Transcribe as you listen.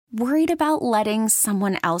Worried about letting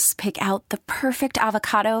someone else pick out the perfect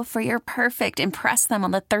avocado for your perfect impress them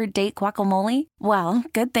on the third date guacamole? Well,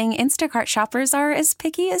 good thing Instacart shoppers are as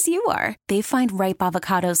picky as you are. They find ripe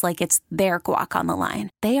avocados like it's their guac on the line.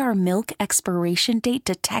 They are milk expiration date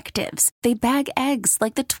detectives. They bag eggs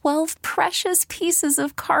like the 12 precious pieces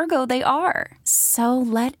of cargo they are. So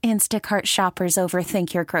let Instacart shoppers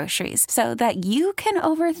overthink your groceries so that you can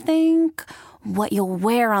overthink what you'll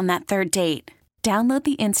wear on that third date. Download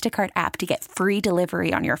the Instacart app to get free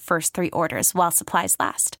delivery on your first 3 orders while supplies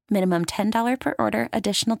last. Minimum $10 per order.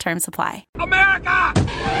 Additional terms apply. America!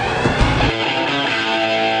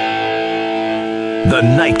 The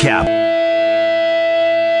Nightcap. Hey,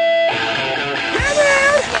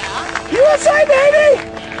 man! Yeah? USA, baby!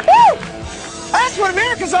 Woo! That's what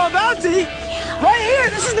America's all about, D. Right here,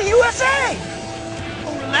 this is the USA!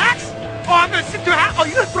 Oh, relax. Oh, I'm gonna sit there. Oh,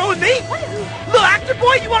 you gonna throw with me? Little actor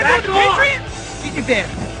boy, you wanna go with the Patriots? Get in your van.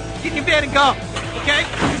 Get in your van and go. Okay?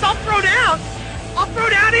 Because I'll throw down. I'll throw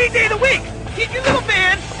down any day of the week. Get your little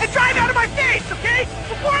van and drive out of my face, okay?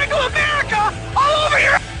 Before I go America all over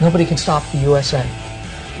here. Nobody can stop the USA.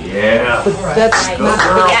 Yeah. But that's not.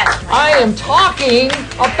 I am talking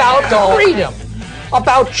about freedom,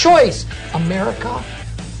 about choice. America,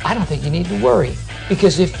 I don't think you need to worry.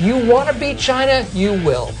 Because if you want to beat China, you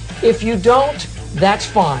will. If you don't, that's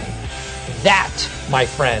fine. That, my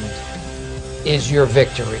friend, is your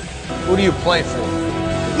victory. Who do you play for?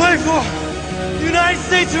 Play for the United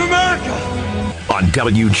States of America. On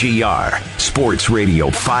WGR, Sports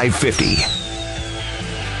Radio 550.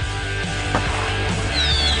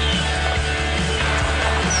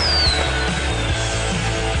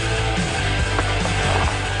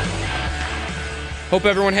 Hope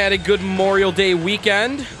everyone had a good Memorial Day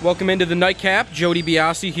weekend. Welcome into the Nightcap. Jody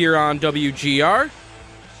Biasi here on WGR.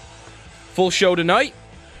 Full show tonight.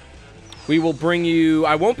 We will bring you...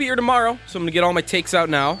 I won't be here tomorrow, so I'm going to get all my takes out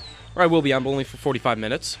now. Or I will be. I'm only for 45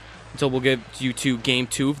 minutes until we'll get you to Game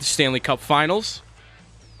 2 of the Stanley Cup Finals.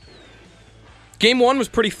 Game 1 was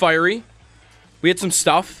pretty fiery. We had some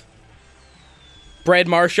stuff. Brad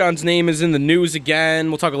Marchand's name is in the news again.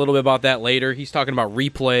 We'll talk a little bit about that later. He's talking about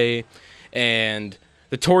replay and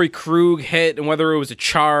the Torrey Krug hit and whether it was a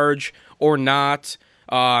charge or not.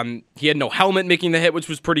 He had no helmet making the hit, which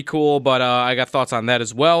was pretty cool, but I got thoughts on that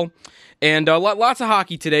as well. And lots of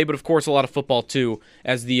hockey today, but of course a lot of football too,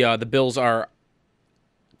 as the Bills are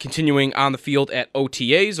continuing on the field at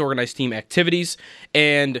OTAs, organized team activities,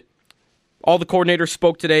 and all the coordinators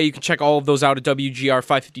spoke today. You can check all of those out at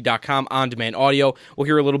WGR550.com on-demand audio. We'll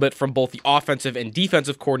hear a little bit from both the offensive and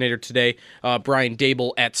defensive coordinator today, Brian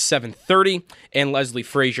Dable at 7:30, and Leslie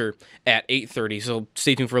Frazier at 8:30. So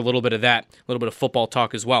stay tuned for a little bit of that, a little bit of football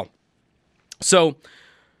talk as well. So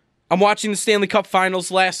I'm watching the Stanley Cup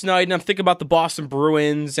Finals last night, and I'm thinking about the Boston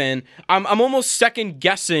Bruins, and I'm almost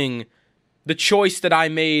second-guessing the choice that I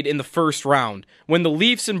made in the first round. When the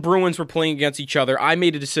Leafs and Bruins were playing against each other, I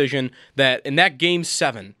made a decision that in that Game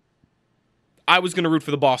 7, I was going to root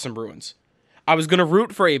for the Boston Bruins. I was going to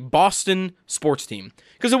root for a Boston sports team.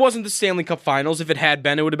 Because it wasn't the Stanley Cup Finals. If it had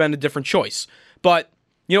been, it would have been a different choice. But,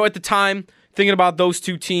 you know, at the time, thinking about those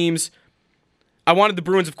two teams, I wanted the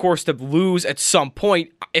Bruins, of course, to lose at some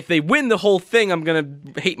point. If they win the whole thing, I'm going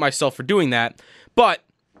to hate myself for doing that. But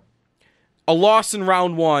a loss in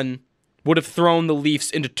round 1 would have thrown the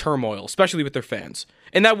Leafs into turmoil, especially with their fans.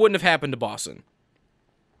 And that wouldn't have happened to Boston.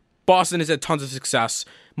 Boston has had tons of success,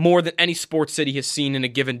 more than any sports city has seen in a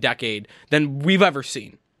given decade than we've ever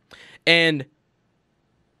seen. And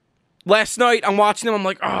last night, I'm watching them, I'm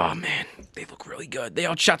like, oh man, they look really good. They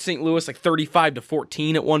outshot St. Louis like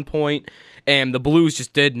 35-14 at one point, and the Blues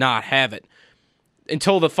just did not have it.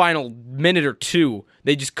 Until the final minute or two,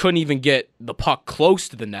 they just couldn't even get the puck close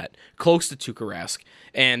to the net, close to Tuukka Rask.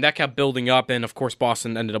 And that kept building up, and of course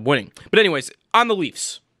Boston ended up winning. But anyways, on the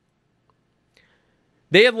Leafs.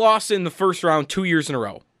 They had lost in the first round 2 years in a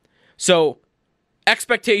row. So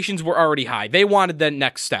expectations were already high. They wanted that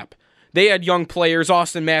next step. They had young players,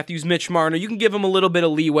 Austin Matthews, Mitch Marner. You can give them a little bit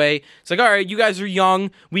of leeway. It's like, all right, you guys are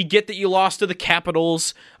young. We get that you lost to the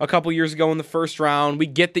Capitals a couple years ago in the first round. We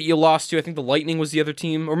get that you lost to, I think the Lightning was the other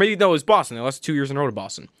team. Or maybe, no, it was Boston. They lost 2 years in a row to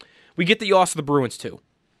Boston. We get that you lost to the Bruins too.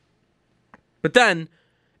 But then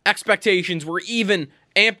expectations were even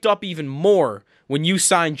amped up even more when you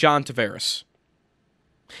signed John Tavares.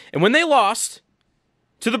 And when they lost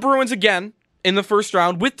to the Bruins again in the first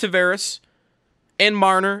round with Tavares and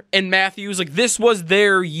Marner and Matthews, like this was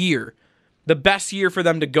their year. The best year for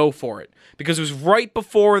them to go for it. Because it was right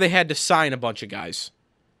before they had to sign a bunch of guys.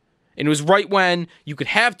 And it was right when you could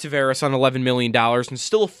have Tavares on $11 million and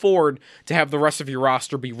still afford to have the rest of your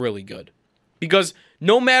roster be really good. Because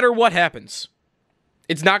no matter what happens,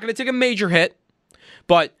 it's not going to take a major hit,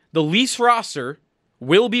 but the Leafs roster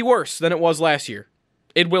will be worse than it was last year.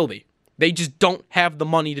 It will be. They just don't have the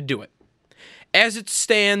money to do it. As it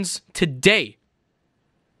stands today,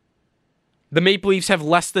 the Maple Leafs have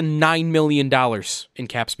less than $9 million in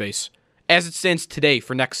cap space. As it stands today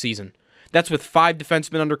for next season. That's with 5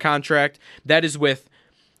 defensemen under contract. That is with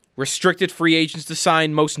restricted free agents to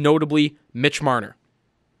sign, most notably Mitch Marner.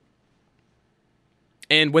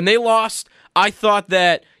 And when they lost, I thought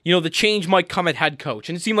that, the change might come at head coach.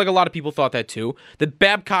 And it seemed like a lot of people thought that too. That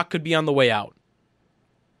Babcock could be on the way out.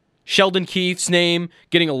 Sheldon Keefe's name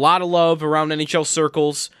getting a lot of love around NHL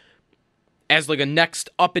circles as like a next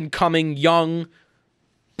up-and-coming, young,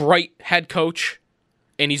 bright head coach.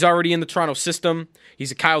 And he's already in the Toronto system.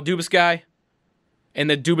 He's a Kyle Dubas guy. And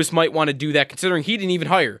that Dubas might want to do that, considering he didn't even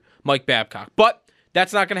hire Mike Babcock. But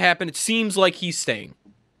that's not going to happen. It seems like he's staying.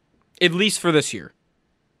 At least for this year.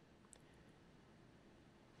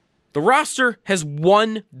 The roster has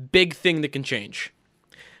one big thing that can change.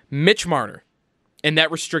 Mitch Marner and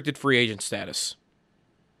that restricted free agent status.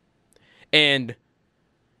 And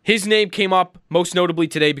his name came up most notably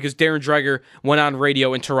today because Darren Dreger went on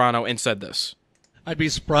radio in Toronto and said this. I'd be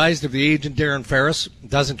surprised if the agent Darren Ferris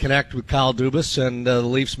doesn't connect with Kyle Dubas and the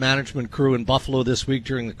Leafs management crew in Buffalo this week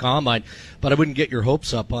during the Combine, but I wouldn't get your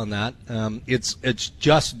hopes up on that. It's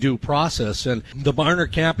just due process, and the Marner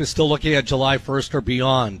camp is still looking at July 1st or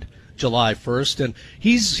beyond July 1st, and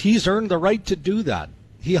he's earned the right to do that.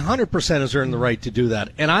 He 100% has earned the right to do that,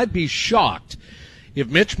 and I'd be shocked if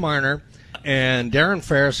Mitch Marner and Darren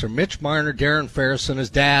Ferris, or Mitch Marner, Darren Ferris, and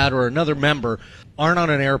his dad, or another member, aren't on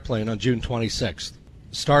an airplane on June 26th,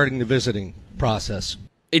 starting the visiting process.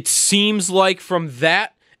 It seems like from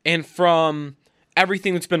that and from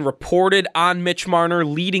everything that's been reported on Mitch Marner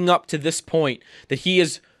leading up to this point, that he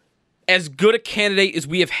is as good a candidate as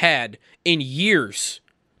we have had in years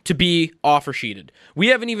to be offer sheeted. We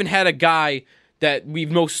haven't even had a guy that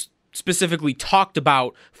we've most specifically talked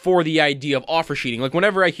about for the idea of offer sheeting. Like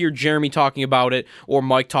whenever I hear Jeremy talking about it or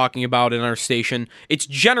Mike talking about it on our station, it's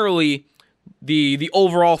generally the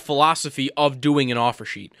overall philosophy of doing an offer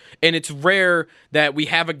sheet. And it's rare that we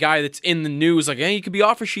have a guy that's in the news like, hey, he could be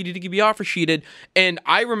offer sheeted, he could be offer sheeted. And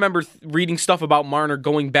I remember reading stuff about Marner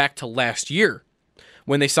going back to last year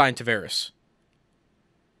when they signed Tavares.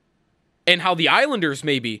 And how the Islanders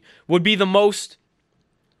maybe would be the most,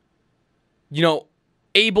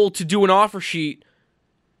 able to do an offer sheet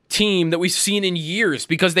team that we've seen in years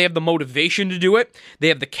because they have the motivation to do it. They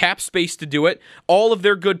have the cap space to do it. All of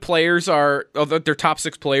their good players their top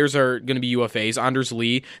 6 players are going to be UFAs. Anders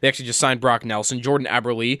Lee, they actually just signed Brock Nelson, Jordan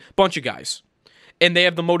Eberle, bunch of guys. And they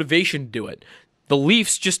have the motivation to do it. The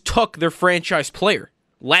Leafs just took their franchise player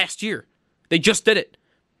last year. They just did it.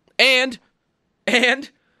 And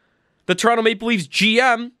the Toronto Maple Leafs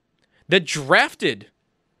GM that drafted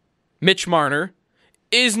Mitch Marner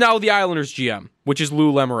is now the Islanders GM, which is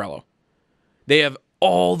Lou Lamoriello. They have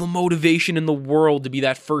all the motivation in the world to be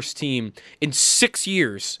that first team in 6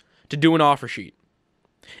 years to do an offer sheet.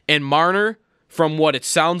 And Marner, from what it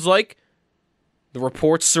sounds like, the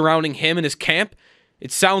reports surrounding him and his camp,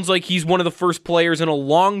 it sounds like he's one of the first players in a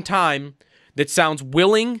long time that sounds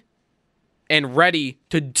willing and ready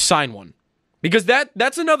to sign one. Because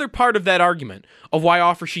that's another part of that argument of why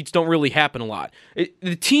offer sheets don't really happen a lot.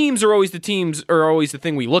 The teams are always the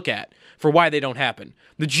thing we look at for why they don't happen.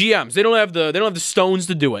 The GMs, they don't have the stones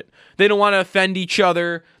to do it. They don't want to offend each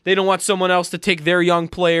other. They don't want someone else to take their young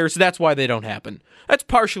players. That's why they don't happen. That's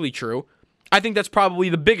partially true. I think that's probably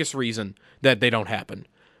the biggest reason that they don't happen.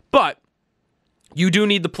 But you do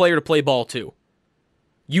need the player to play ball too.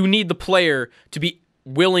 You need the player to be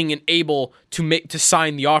willing and able to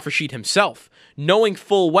sign the offer sheet himself, knowing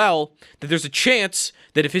full well that there's a chance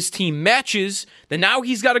that if his team matches, then now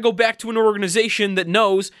he's got to go back to an organization that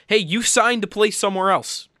knows, hey, you signed to play somewhere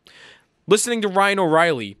else. Listening to Ryan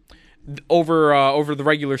O'Reilly over the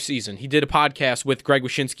regular season, he did a podcast with Greg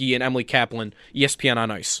Wyshynski and Emily Kaplan, ESPN on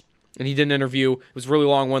Ice, and he did an interview. It was a really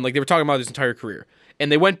long one. Like, they were talking about his entire career.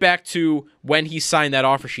 And they went back to when he signed that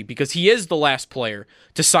offer sheet because he is the last player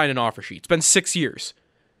to sign an offer sheet. It's been 6 years.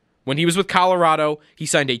 When he was with Colorado, he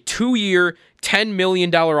signed a 2-year, $10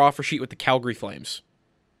 million offer sheet with the Calgary Flames.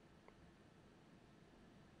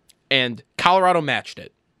 And Colorado matched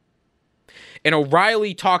it. And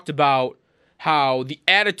O'Reilly talked about how the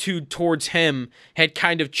attitude towards him had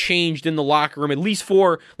kind of changed in the locker room, at least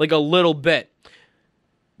for like a little bit,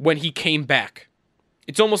 when he came back.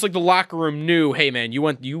 It's almost like the locker room knew, hey man,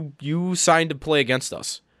 you signed to play against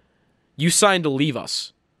us. You signed to leave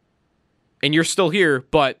us. And you're still here,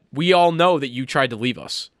 but we all know that you tried to leave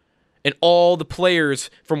us. And all the players,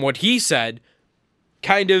 from what he said,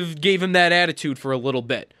 kind of gave him that attitude for a little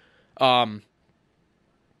bit. And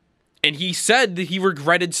he said that he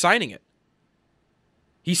regretted signing it.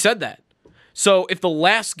 He said that. So if the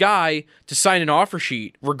last guy to sign an offer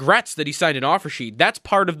sheet regrets that he signed an offer sheet, that's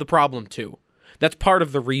part of the problem too. That's part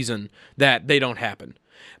of the reason that they don't happen.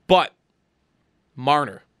 But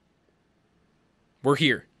Marner, we're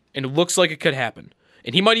here, and it looks like it could happen.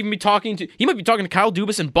 And he might even be talking to Kyle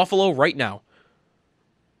Dubas in Buffalo right now.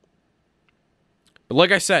 But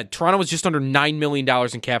like I said, Toronto was just under $9 million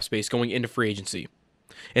in cap space going into free agency.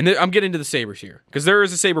 And I'm getting into the Sabres here, because there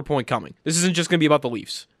is a Sabre point coming. This isn't just going to be about the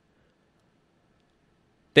Leafs.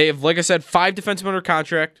 They have, like I said, 5 defensemen under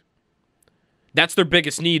contract. That's their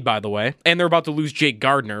biggest need, by the way. And they're about to lose Jake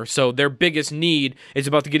Gardiner, so their biggest need is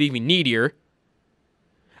about to get even needier.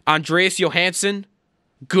 Andreas Johansson,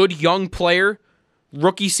 good young player.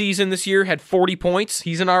 Rookie season this year, had 40 points.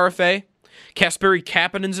 He's an RFA. Kasperi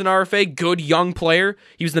Kapanen's an RFA. Good young player.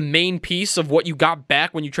 He was the main piece of what you got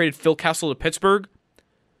back when you traded Phil Kessel to Pittsburgh.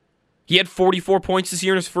 He had 44 points this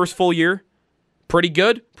year in his first full year. Pretty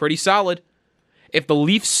good. Pretty solid. If the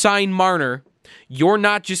Leafs sign Marner, you're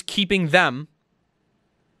not just keeping them,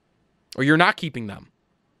 or you're not keeping them,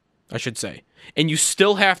 I should say. And you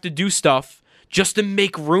still have to do stuff just to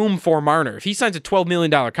make room for Marner. If he signs a $12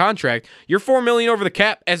 million contract, you're $4 million over the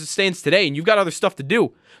cap as it stands today, and you've got other stuff to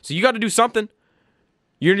do. So you got to do something.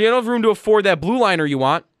 You don't have room to afford that blue liner you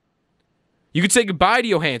want. You could say goodbye to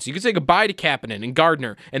Johansson. You could say goodbye to Kapanen and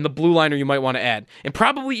Gardner and the blue liner you might want to add. And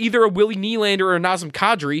probably either a Willie Nylander or a Nazem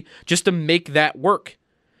Kadri just to make that work.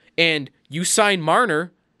 And you sign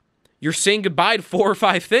Marner, you're saying goodbye to 4 or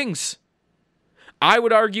 5 things. I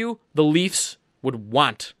would argue the Leafs would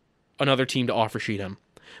want another team to offer sheet him,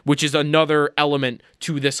 which is another element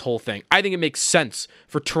to this whole thing. I think it makes sense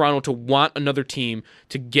for Toronto to want another team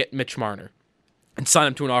to get Mitch Marner and sign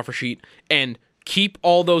him to an offer sheet and keep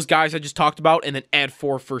all those guys I just talked about and then add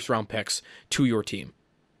 4 first-round picks to your team.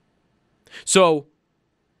 So,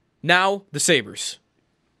 now the Sabres.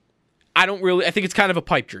 I think it's kind of a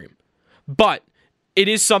pipe dream. But it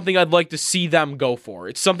is something I'd like to see them go for.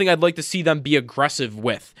 It's something I'd like to see them be aggressive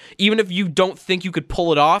with. Even if you don't think you could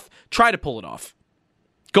pull it off, try to pull it off.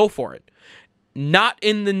 Go for it. I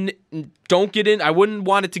wouldn't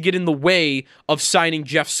want it to get in the way of signing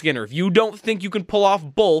Jeff Skinner. If you don't think you can pull off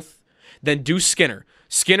both, then do Skinner.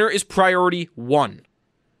 Skinner is priority 1.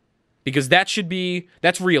 Because that's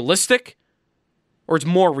realistic, or it's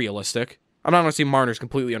more realistic. I'm not going to say Marner's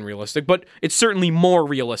completely unrealistic, but it's certainly more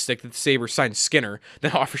realistic that the Sabres sign Skinner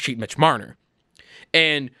than offer sheet Mitch Marner.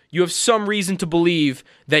 And you have some reason to believe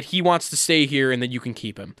that he wants to stay here and that you can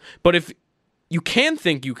keep him. But if you can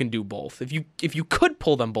think you can do both, if you could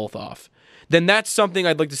pull them both off, then that's something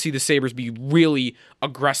I'd like to see the Sabres be really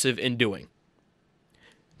aggressive in doing.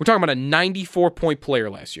 We're talking about a 94-point player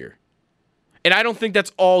last year. And I don't think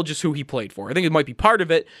that's all just who he played for. I think it might be part of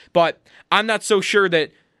it, but I'm not so sure that,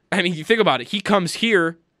 you think about it. He comes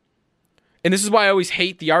here, and this is why I always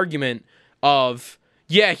hate the argument of,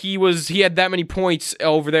 yeah, he had that many points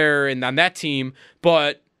over there and on that team,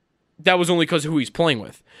 but that was only because of who he's playing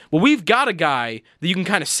with. Well, we've got a guy that you can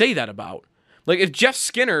kind of say that about. Like, if Jeff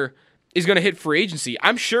Skinner is going to hit free agency,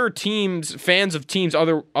 I'm sure fans of teams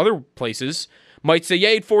other places might say, yeah,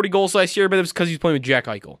 he had 40 goals last year, but it was because he's playing with Jack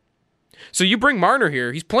Eichel. So you bring Marner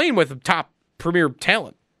here, he's playing with a top premier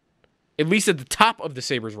talent, at least at the top of the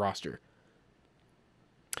Sabres roster.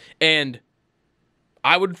 And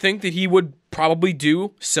I would think that he would probably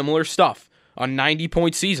do similar stuff. A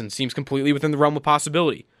 90-point season seems completely within the realm of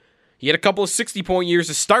possibility. He had a couple of 60-point years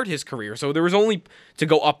to start his career, so there was only to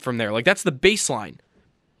go up from there. Like, that's the baseline.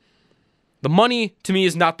 The money, to me,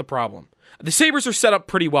 is not the problem. The Sabres are set up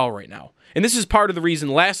pretty well right now. And this is part of the reason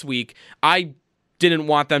last week I didn't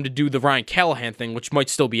want them to do the Ryan Callahan thing, which might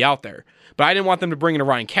still be out there. But I didn't want them to bring in a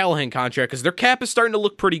Ryan Callahan contract because their cap is starting to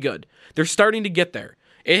look pretty good. They're starting to get there.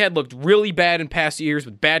 It had looked really bad in past years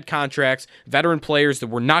with bad contracts, veteran players that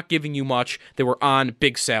were not giving you much, that were on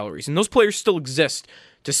big salaries. And those players still exist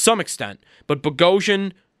to some extent. But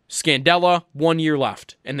Bogosian, Scandella, 1 year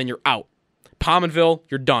left, and then you're out. Pominville,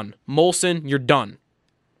 you're done. Molson, you're done.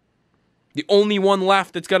 The only one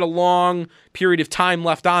left that's got a long period of time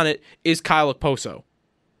left on it is Kyle Okposo.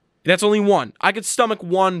 That's only one. I could stomach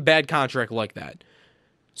one bad contract like that.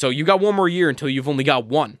 So you got one more year until you've only got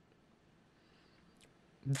one.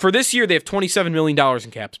 For this year, they have $27 million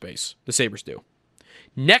in cap space. The Sabres do.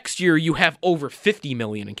 Next year, you have over $50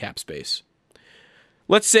 million in cap space.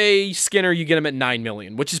 Let's say Skinner, you get him at $9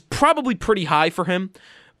 million, which is probably pretty high for him.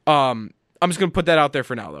 I'm just going to put that out there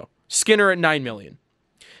for now, though. Skinner at $9 million.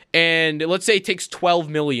 and let's say it takes $12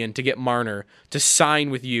 million to get Marner to sign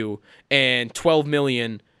with you and $12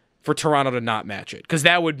 million for Toronto to not match it, because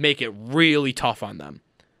that would make it really tough on them.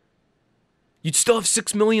 You'd still have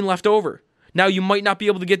 $6 million left over. Now, you might not be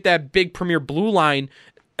able to get that big Premier Blue Line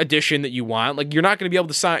addition that you want. Like, you're not going to be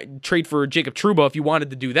able to trade for Jacob Trouba if you wanted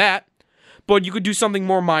to do that, but you could do something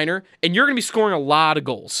more minor, and you're going to be scoring a lot of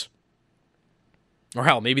goals. Or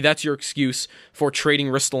hell, maybe that's your excuse for trading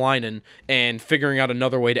Ristolainen and figuring out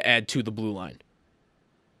another way to add to the blue line.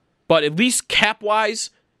 But at least cap-wise,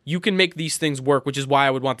 you can make these things work, which is why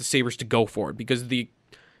I would want the Sabres to go for it, because the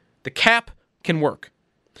cap can work.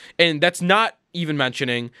 And that's not even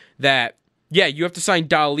mentioning that, yeah, you have to sign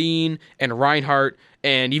Dahlin and Reinhart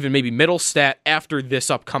and even maybe Middlestat after this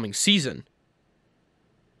upcoming season.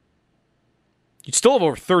 You'd still have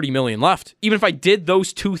over $30 million left. Even if I did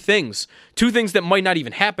those two things that might not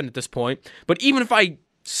even happen at this point, but even if I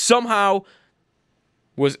somehow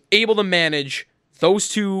was able to manage those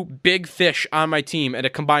two big fish on my team at a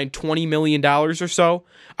combined $20 million or so,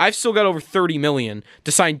 I've still got over $30 million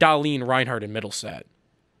to sign Dahlin, Reinhart, and Middlestat.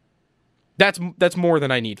 That's more than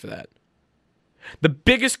I need for that. The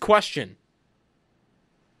biggest question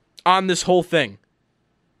on this whole thing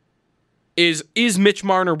is Mitch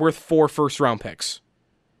Marner worth 4 first-round picks?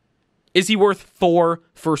 Is he worth 4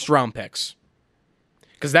 first-round picks?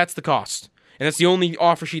 Because that's the cost. And that's the only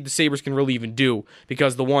offer sheet the Sabres can really even do,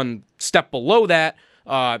 because the one step below that,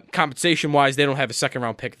 compensation-wise, they don't have a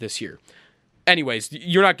second-round pick this year. Anyways,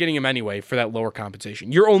 you're not getting him anyway for that lower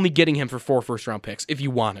compensation. You're only getting him for 4 first-round picks if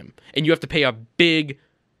you want him. And you have to pay a big,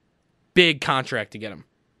 big contract to get him.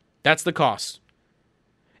 That's the cost.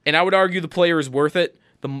 And I would argue the player is worth it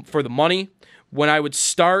for the money. When I would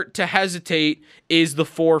start to hesitate is the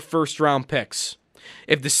 4 first-round picks.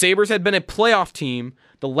 If the Sabres had been a playoff team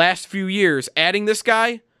the last few years, adding this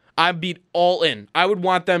guy, I'd be all in. I would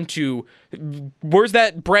want them to... Where's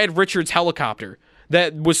that Brad Richards helicopter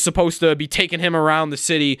that was supposed to be taking him around the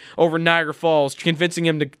city over Niagara Falls, convincing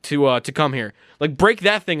him to come here? Like, break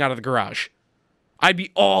that thing out of the garage. I'd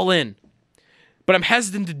be all in. But I'm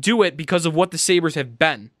hesitant to do it because of what the Sabres have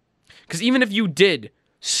been. Because even if you did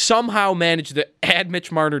somehow manage to add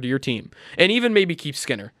Mitch Marner to your team, and even maybe keep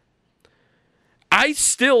Skinner, I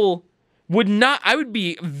still would not... I would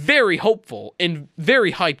be very hopeful and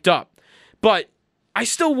very hyped up, but I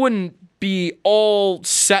still wouldn't be all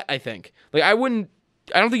set, I think. Like, I don't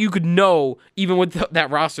think you could know, even with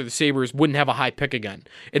that roster, the Sabres wouldn't have a high pick again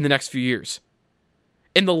in the next few years.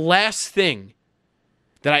 And the last thing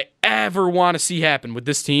that I ever want to see happen with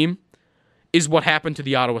this team is what happened to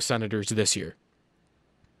the Ottawa Senators this year.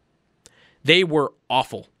 They were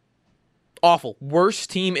awful. Awful. Worst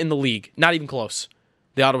team in the league. Not even close.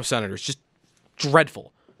 The Ottawa Senators. Just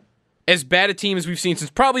dreadful. As bad a team as we've seen since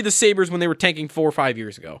probably the Sabres when they were tanking 4 or 5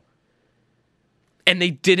 years ago. And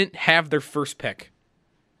they didn't have their first pick.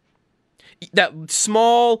 That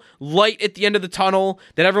small light at the end of the tunnel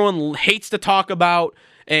that everyone hates to talk about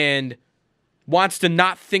and wants to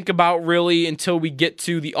not think about really until we get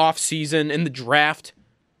to the offseason and the draft.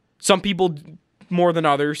 Some people more than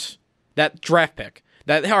others. That draft pick.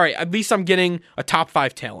 That, all right, at least I'm getting a top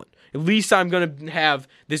 5 talent. At least I'm going to have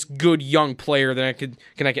this good young player that I could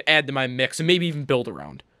add to my mix and maybe even build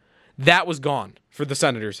around. That was gone for the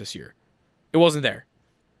Senators this year. It wasn't there.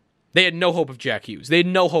 They had no hope of Jack Hughes. They had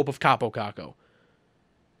no hope of Capo Caco.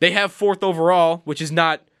 They have 4th overall, which is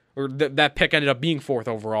not, or that pick ended up being 4th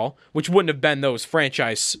overall, which wouldn't have been those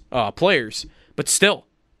franchise players, but still,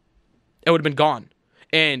 it would have been gone.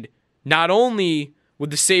 And not only would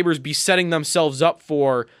the Sabres be setting themselves up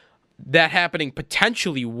for that happening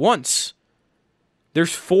potentially once,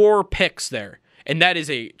 there's 4 picks there, and that is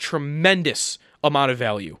a tremendous amount of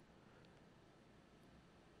value.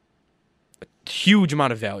 A huge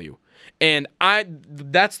amount of value. And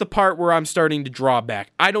that's the part where I'm starting to draw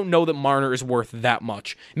back. I don't know that Marner is worth that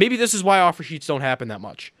much. Maybe this is why offer sheets don't happen that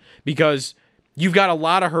much. Because you've got a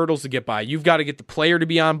lot of hurdles to get by. You've got to get the player to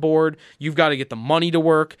be on board. You've got to get the money to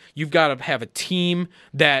work. You've got to have a team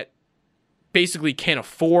that basically can't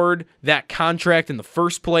afford that contract in the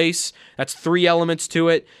first place. That's 3 elements to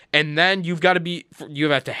it. And then you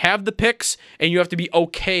have to have the picks, and you have to be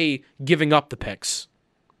okay giving up the picks.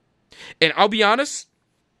 And I'll be honest,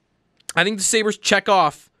 I think the Sabres check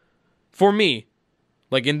off, for me,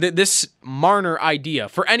 like in this Marner idea,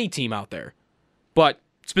 for any team out there, but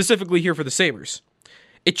specifically here for the Sabres,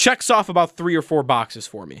 it checks off about 3 or 4 boxes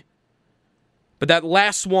for me. But that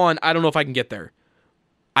last one, I don't know if I can get there.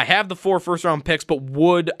 I have the 4 first-round picks, but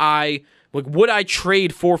would I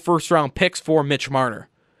trade 4 first-round picks for Mitch Marner?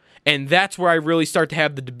 And that's where I really start to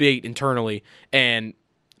have the debate internally. And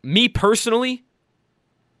me personally,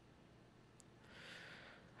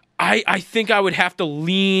 I think I would have to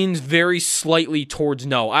lean very slightly towards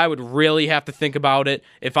no. I would really have to think about it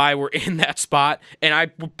if I were in that spot. And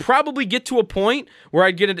I would probably get to a point where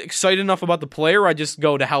I'd get excited enough about the player where I just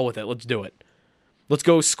go to hell with it. Let's do it. Let's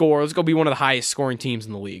go score. Let's go be one of the highest scoring teams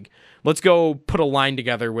in the league. Let's go put a line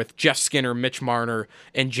together with Jeff Skinner, Mitch Marner,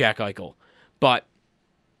 and Jack Eichel. But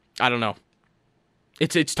I don't know.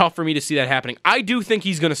 It's tough for me to see that happening. I do think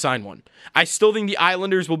he's going to sign one. I still think the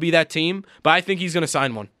Islanders will be that team, but I think he's going to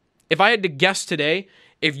sign one. If I had to guess today,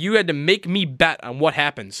 if you had to make me bet on what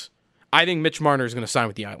happens, I think Mitch Marner is going to sign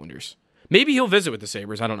with the Islanders. Maybe he'll visit with the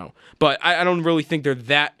Sabres. I don't know. But I don't really think they're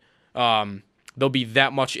that they'll be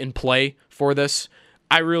that much in play for this.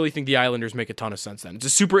 I really think the Islanders make a ton of sense then. It's a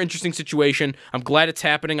super interesting situation. I'm glad it's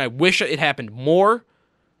happening. I wish it happened more.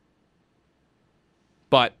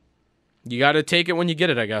 But you got to take it when you get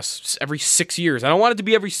it, I guess. Every 6 years. I don't want it to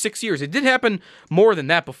be every 6 years. It did happen more than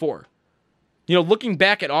that before. You know, looking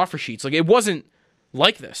back at offer sheets, like it wasn't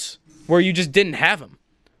like this, where you just didn't have him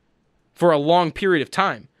for a long period of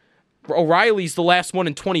time. O'Reilly's the last one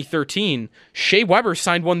in 2013. Shea Weber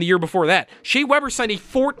signed one the year before that. Shea Weber signed a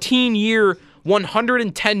 14-year,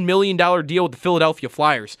 $110 million deal with the Philadelphia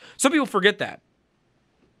Flyers. Some people forget that.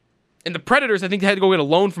 And the Predators, I think they had to go get a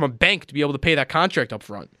loan from a bank to be able to pay that contract up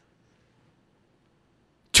front.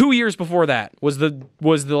 2 years before that was the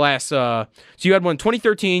last. So you had one in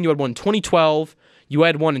 2013, you had one in 2012, you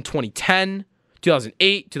had one in 2010,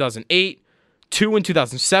 2008, 2 in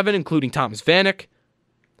 2007, including Thomas Vanek.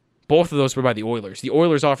 Both of those were by the Oilers. The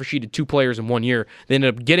Oilers offer sheeted 2 players in 1 year. They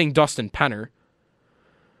ended up getting Dustin Penner,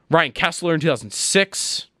 Ryan Kessler in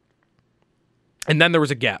 2006, and then there was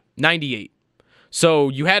a gap, 98. So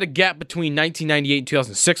you had a gap between 1998 and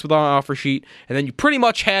 2006 with an offer sheet, and then you pretty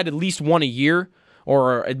much had at least one a year,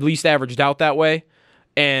 or at least averaged out that way.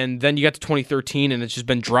 And then you got to 2013, and it's just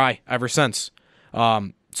been dry ever since.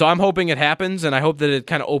 So I'm hoping it happens, and I hope that it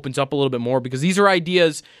kind of opens up a little bit more, because these are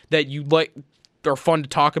ideas that you like, they're fun to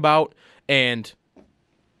talk about, and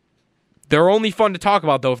they're only fun to talk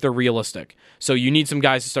about, though, if they're realistic. So you need some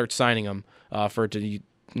guys to start signing them for it to,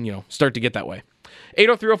 start to get that way.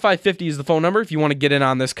 803-0550 is the phone number if you want to get in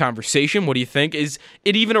on this conversation. What do you think? Is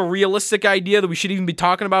it even a realistic idea that we should even be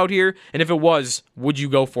talking about here? And if it was, would you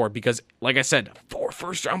go for it? Because, like I said, 4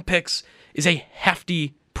 first-round picks is a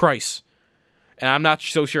hefty price. And I'm not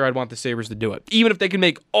so sure I'd want the Sabres to do it, even if they can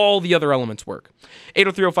make all the other elements work.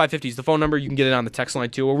 803-0550 is the phone number. You can get it on the text line,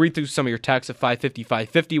 too. We'll read through some of your texts at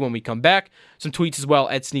 550-550 when we come back. Some tweets as well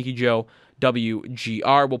at Sneaky Joe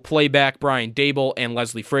WGR. We'll play back Brian Dable and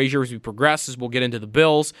Leslie Frazier as we progress, as we'll get into the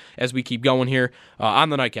Bills as we keep going here on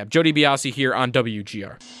the Nightcap. Joe DiBiase here on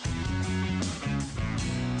WGR.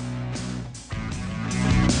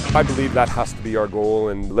 I believe that has to be our goal,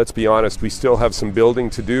 and let's be honest, we still have some building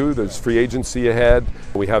to do. There's free agency ahead.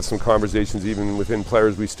 We have some conversations even within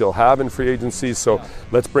players we still have in free agency, so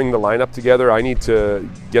let's bring the lineup together. I need to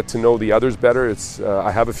get to know the others better.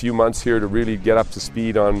 I have a few months here to really get up to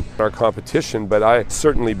speed on our competition, but I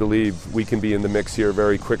certainly believe we can be in the mix here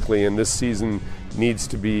very quickly, and this season needs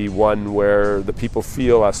to be one where the people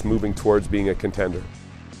feel us moving towards being a contender.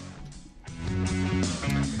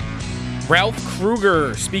 Ralph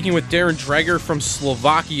Kruger speaking with Darren Dreger from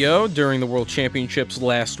Slovakia during the World Championships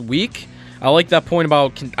last week. I like that point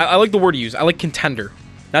about, I like the word you use. I like contender,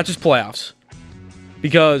 not just playoffs.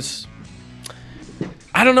 Because,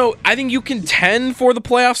 I don't know, I think you contend for the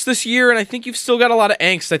playoffs this year, and I think you've still got a lot of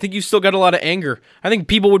angst. I think you've still got a lot of anger. I think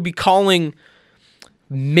people would be calling,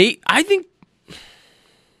 I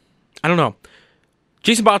don't know,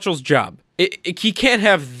 Jason Botcherill's job. He can't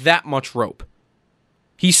have that much rope.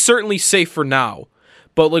 He's certainly safe for now,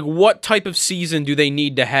 but like, what type of season do they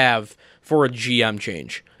need to have for a GM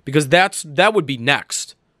change? Because that would be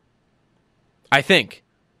next, I think.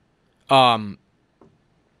 I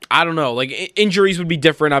don't know. Like, injuries would be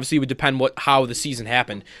different. Obviously, it would depend how the season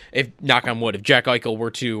happened. If, knock on wood, if Jack Eichel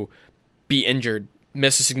were to be injured,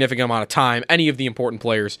 miss a significant amount of time, any of the important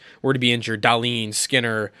players were to be injured, Dahlin,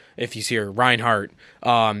 Skinner, if he's here, Reinhart,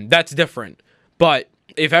 that's different. But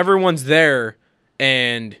if everyone's there,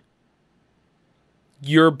 and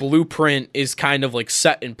your blueprint is kind of like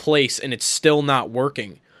set in place and it's still not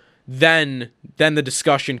working, then the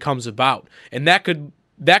discussion comes about. And that could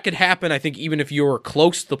happen, I think, even if you're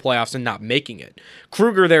close to the playoffs and not making it.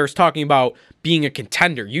 Kruger there is talking about being a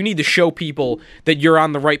contender. You need to show people that you're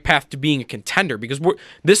on the right path to being a contender, because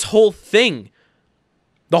this whole thing,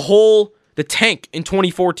 the tank in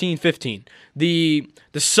 2014-15, the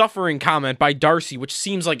suffering comment by Darcy, which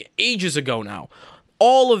seems like ages ago now,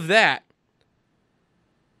 all of that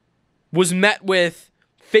was met with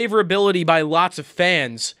favorability by lots of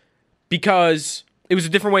fans because It was a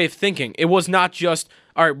different way of thinking. It was not just,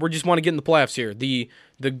 all right, we just want to get in the playoffs here. The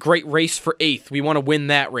great race for 8th. We want to win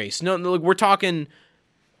that race. No, look, we're talking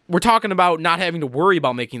about not having to worry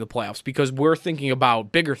about making the playoffs because we're thinking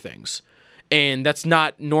about bigger things. And that's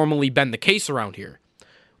not normally been the case around here.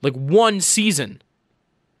 Like one season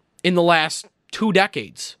in the last 2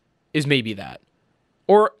 decades is maybe that.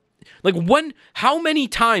 Or like how many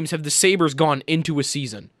times have the Sabres gone into a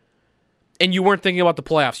season and you weren't thinking about the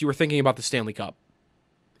playoffs, you were thinking about the Stanley Cup?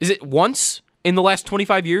 Is it once in the last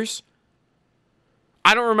 25 years?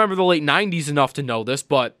 I don't remember the late 90s enough to know this,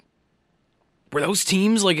 but were those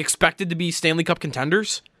teams like expected to be Stanley Cup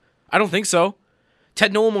contenders? I don't think so.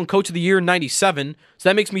 Ted Nolan won Coach of the Year in 97, so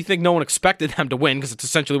that makes me think no one expected them to win because it's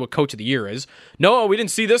essentially what Coach of the Year is. No, we didn't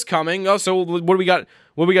see this coming. Oh, so what do we got?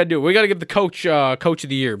 What do we got to do? We got to give the coach Coach of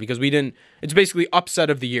the Year because we didn't. It's basically upset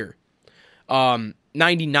of the year.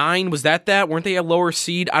 99 was that? Weren't they a lower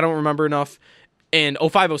seed? I don't remember enough. And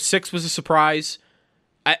 05-06 was a surprise.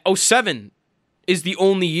 07 is the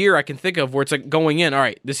only year I can think of where it's like going in, all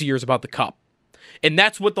right, this year is about the cup. And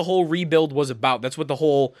that's what the whole rebuild was about. That's what the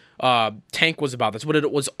whole tank was about. That's what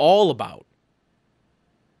it was all about.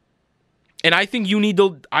 And I think you need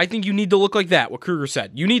to look like that, what Kruger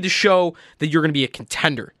said. You need to show that you're going to be a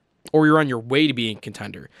contender or you're on your way to being a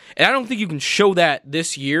contender. And I don't think you can show that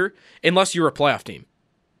this year unless you're a playoff team.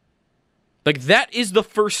 Like that is the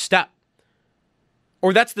first step.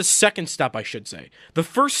 Or that's the second step, I should say. The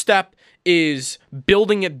first step is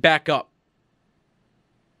building it back up.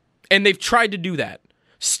 And they've tried to do that.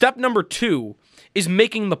 Step number 2 is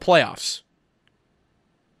making the playoffs.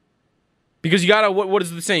 Because you gotta, what is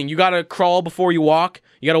the saying? You gotta crawl before you walk.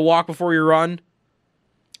 You gotta walk before you run.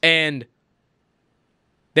 And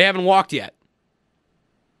they haven't walked yet.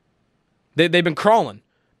 They've been crawling.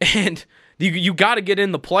 And you got to get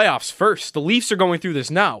in the playoffs first. The Leafs are going through this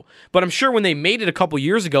now. But I'm sure when they made it a couple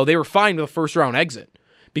years ago, they were fine with a first-round exit.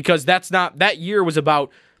 Because that year was about,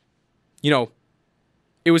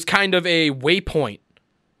 it was kind of a waypoint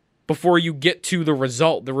before you get to the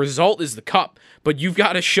result. The result is the cup. But you've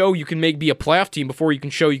got to show you can be a playoff team before you can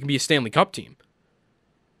show you can be a Stanley Cup team.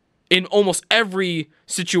 In almost every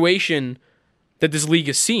situation that this league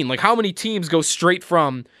has seen. Like how many teams go straight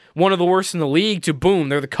from one of the worst in the league to boom,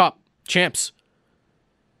 they're the cup champs.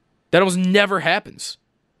 That almost never happens.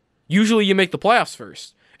 Usually you make the playoffs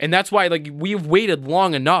first. And that's why we've waited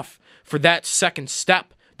long enough for that second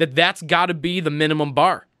step. That's got to be the minimum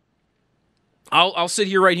bar. I'll sit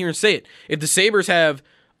here right here and say it. If the Sabres have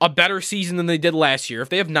a better season than they did last year, if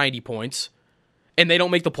they have 90 points and they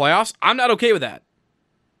don't make the playoffs, I'm not okay with that.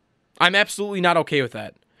 I'm absolutely not okay with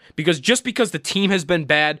that. Because just because the team has been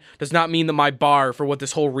bad does not mean that my bar for what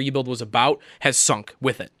this whole rebuild was about has sunk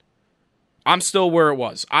with it. I'm still where it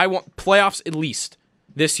was. I want playoffs at least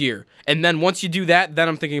this year. And then once you do that, then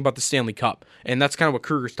I'm thinking about the Stanley Cup. And that's kind of what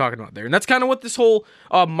Kruger's talking about there. And that's kind of what this whole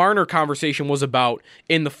Marner conversation was about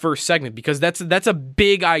in the first segment. Because that's a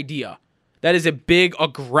big idea. That is a big,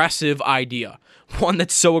 aggressive idea. One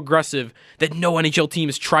that's so aggressive that no NHL team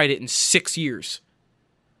has tried it in 6 years.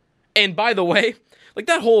 And by the way,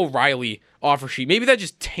 that whole O'Reilly offer sheet, maybe that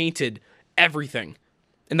just tainted everything.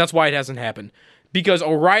 And that's why it hasn't happened. Because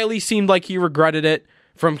O'Reilly seemed like he regretted it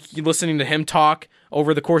from listening to him talk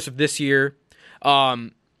over the course of this year.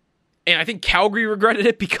 And I think Calgary regretted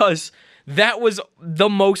it because that was the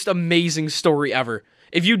most amazing story ever.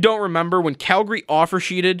 If you don't remember, when Calgary offer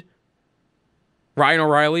sheeted Ryan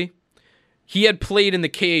O'Reilly, he had played in the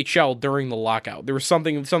KHL during the lockout. There was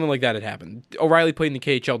something like that had happened. O'Reilly played in the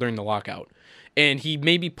KHL during the lockout. And he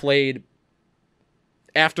maybe played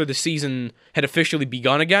after the season had officially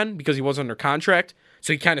begun again because he wasn't under contract.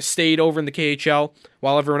 So he kind of stayed over in the KHL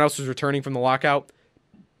while everyone else was returning from the lockout.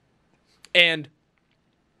 And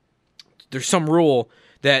there's some rule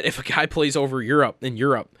that if a guy plays over in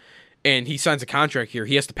Europe and he signs a contract here,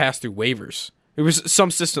 he has to pass through waivers. There was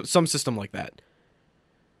some system like that.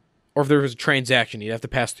 Or if there was a transaction, he'd have to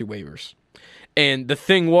pass through waivers. And the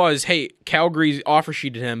thing was, hey, Calgary offer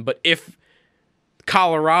sheeted him, but if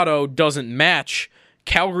Colorado doesn't match,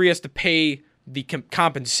 Calgary has to pay the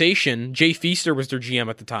compensation. Jay Feaster was their GM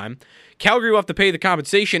at the time. Calgary will have to pay the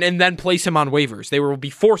compensation and then place him on waivers. They will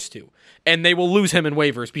be forced to. And they will lose him in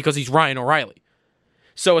waivers because he's Ryan O'Reilly.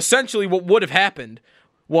 So essentially what would have happened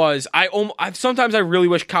was, sometimes I really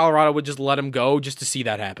wish Colorado would just let him go just to see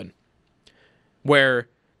that happen. Where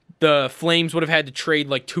the Flames would have had to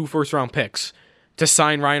trade 2 first-round picks to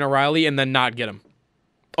sign Ryan O'Reilly and then not get him.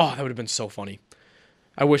 Oh, that would have been so funny.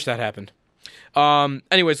 I wish that happened.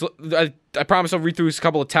 Anyways, I promise I'll read through a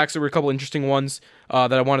couple of texts. There were a couple interesting ones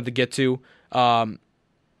that I wanted to get to.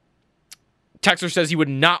 Texter says he would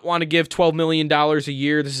not want to give $12 million a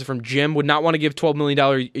year. This is from Jim. Would not want to give $12 million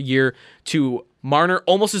a year to Marner,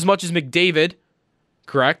 almost as much as McDavid.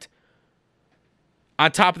 Correct.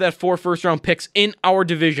 On top of that, 4 first-round picks in our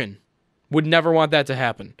division. Would never want that to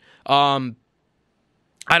happen.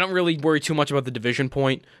 I don't really worry too much about the division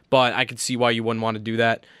point, but I could see why you wouldn't want to do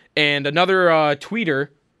that. And another tweeter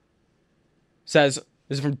says,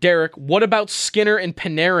 this is from Derek, what about Skinner and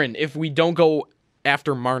Panarin if we don't go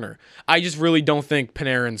after Marner? I just really don't think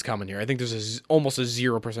Panarin's coming here. I think there's almost a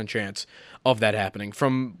 0% chance of that happening.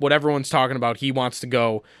 From what everyone's talking about, he wants to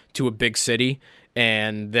go to a big city,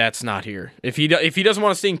 and that's not here. If he doesn't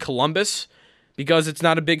want to stay in Columbus because it's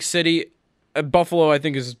not a big city, Buffalo, I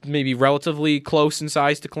think, is maybe relatively close in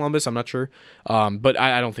size to Columbus. I'm not sure. But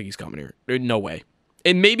I don't think he's coming here. No way.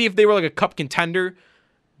 And maybe if they were like a cup contender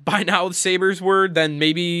by now, the Sabres were, then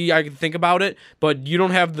maybe I could think about it. But you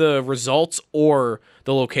don't have the results or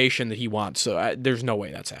the location that he wants. So there's no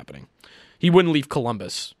way that's happening. He wouldn't leave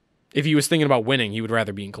Columbus. If he was thinking about winning, he would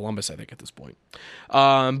rather be in Columbus, I think, at this point.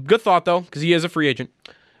 Good thought, though, because he is a free agent.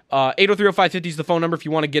 803-0550 is the phone number if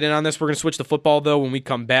you want to get in on this. We're going to switch to football, though, when we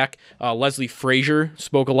come back. Leslie Frazier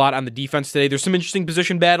spoke a lot on the defense today. There's some interesting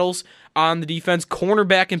position battles on the defense.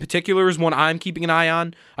 Cornerback in particular is one I'm keeping an eye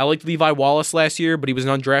on. I liked Levi Wallace last year, but he was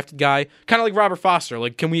an undrafted guy. Kind of like Robert Foster.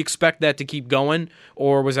 Like, can we expect that to keep going,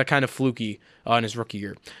 or was that kind of fluky in his rookie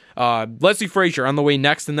year? Leslie Frazier on the way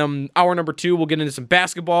next, and then hour number 2, we'll get into some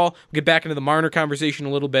basketball. We'll get back into the Marner conversation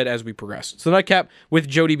a little bit as we progress. So the Nightcap with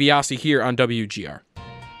Jody Biasi here on WGR.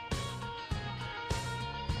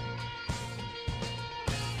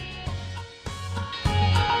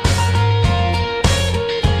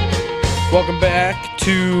 Welcome back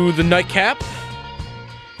to the Nightcap.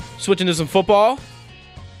 Switching to some football.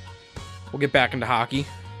 We'll get back into hockey.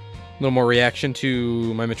 A little more reaction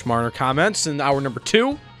to my Mitch Marner comments in hour number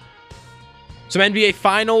 2. Some NBA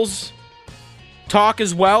Finals talk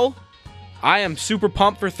as well. I am super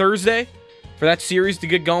pumped for Thursday for that series to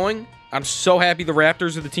get going. I'm so happy the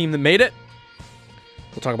Raptors are the team that made it.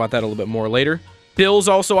 We'll talk about that a little bit more later. Bills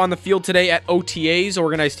also on the field today at OTAs,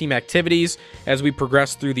 organized team activities, as we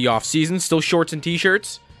progress through the offseason. Still shorts and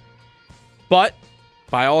t-shirts. But,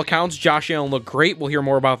 by all accounts, Josh Allen looked great. We'll hear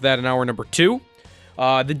more about that in hour number 2.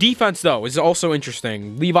 The defense, though, is also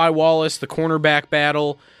interesting. Levi Wallace, the cornerback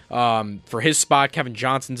battle. For his spot, Kevin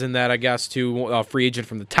Johnson's in that, I guess, too. Free agent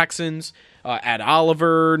from the Texans. Ed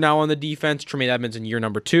Oliver now on the defense. Tremaine Edmonds in year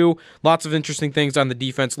number 2. Lots of interesting things on the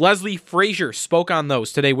defense. Leslie Frazier spoke on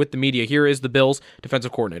those today with the media. Here is the Bills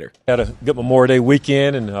defensive coordinator. Had a good Memorial Day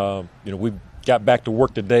weekend, and we got back to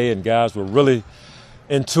work today, and guys were really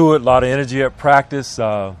into it. A lot of energy at practice.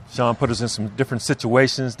 Sean put us in some different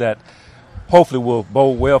situations that hopefully will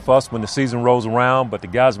bode well for us when the season rolls around. But the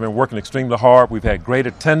guys have been working extremely hard. We've had great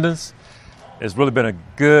attendance. It's really been a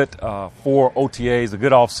good 4 OTAs, a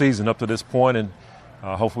good off-season up to this point, and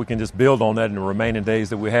hopefully we can just build on that in the remaining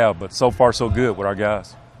days that we have. But so far, so good with our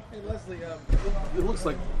guys. Hey, Leslie, it looks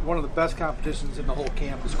like one of the best competitions in the whole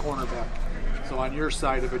camp is cornerback. So on your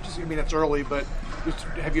side of it, it's early, but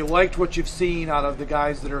have you liked what you've seen out of the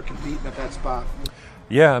guys that are competing at that spot?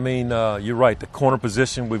 Yeah, you're right. The corner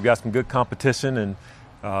position, we've got some good competition, and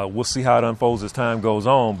we'll see how it unfolds as time goes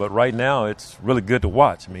on. But right now, it's really good to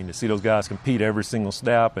watch. To see those guys compete every single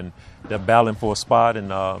snap, and they're battling for a spot,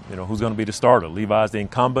 and who's going to be the starter. Levi's the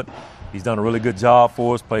incumbent. He's done a really good job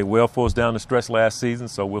for us, played well for us down the stretch last season,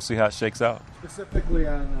 so we'll see how it shakes out. Specifically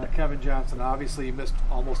on Kevin Johnson, obviously he missed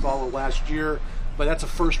almost all of last year, but that's a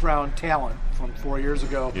first-round talent from 4 years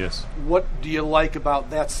ago. Yes. What do you like about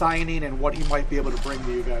that signing and what he might be able to bring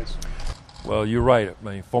to you guys? Well, you're right.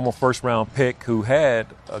 Former first-round pick who had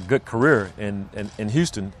a good career in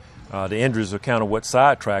Houston. The injuries are kind of what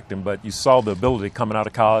sidetracked him, but you saw the ability coming out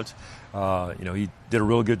of college. He did a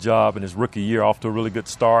really good job in his rookie year, off to a really good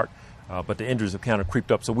start, but the injuries have kind of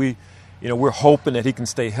creeped up. So we're hoping that he can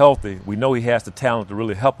stay healthy. We know he has the talent to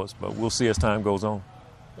really help us, but we'll see as time goes on.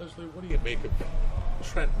 Leslie, what do you make of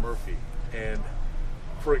Trent Murphy? And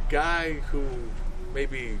for a guy who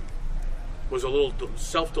maybe was a little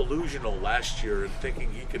self-delusional last year and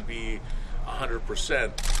thinking he could be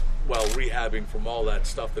 100% while rehabbing from all that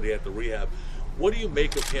stuff that he had to rehab, what do you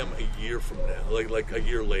make of him a year from now, like a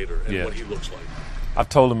year later, and what he looks like? I've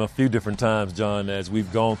told him a few different times, John, as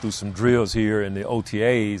we've gone through some drills here in the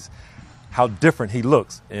OTAs, how different he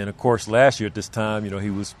looks. And, of course, last year at this time, he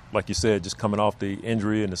was, like you said, just coming off the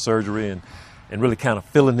injury and the surgery and really kind of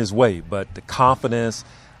feeling his way. But the confidence,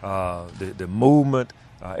 the movement,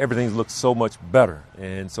 everything looks so much better.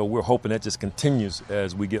 And so we're hoping that just continues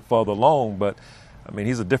as we get further along. But I mean,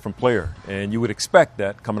 he's a different player, and you would expect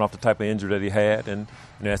that coming off the type of injury that he had. And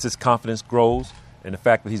as his confidence grows and the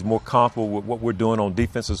fact that he's more comfortable with what we're doing on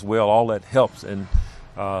defense as well, all that helps. And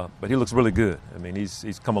but he looks really good. I mean,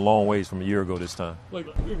 he's come a long ways from a year ago this time. Like,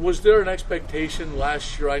 was there an expectation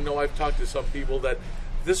last year? I know I've talked to some people that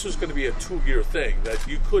this was going to be a 2-year thing, that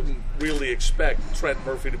you couldn't really expect Trent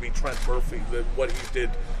Murphy to be Trent Murphy, that what he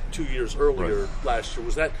did 2 years earlier last year.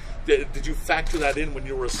 Was that, did you factor that in when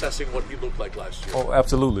you were assessing what he looked like last year? Oh,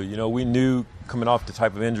 absolutely. You know, we knew coming off the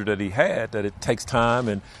type of injury that he had that it takes time,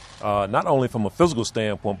 and not only from a physical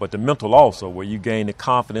standpoint, but the mental also, where you gain the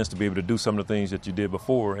confidence to be able to do some of the things that you did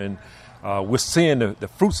before. And we're seeing the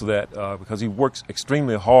fruits of that because he works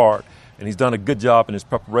extremely hard, and he's done a good job in his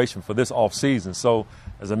preparation for this offseason. So,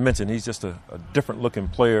 as I mentioned, he's just a different-looking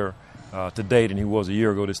player today than he was a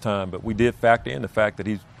year ago this time. But we did factor in the fact that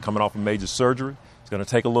he's coming off a major surgery. It's going to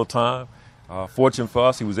take a little time. Fortunate for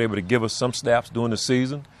us, he was able to give us some snaps during the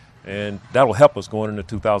season, and that will help us going into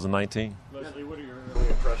 2019. Leslie, what are your early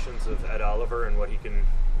impressions of Ed Oliver and what he can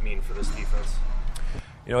mean for this defense?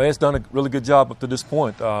 You know, Ed's done a really good job up to this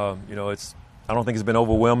point. You know, I don't think it's been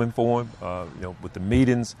overwhelming for him. You know, with the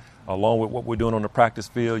meetings, along with what we're doing on the practice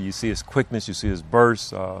field, you see his quickness, you see his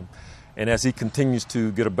bursts. And as he continues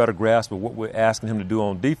to get a better grasp of what we're asking him to do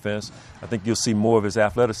on defense, I think you'll see more of his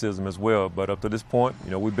athleticism as well. But up to this point,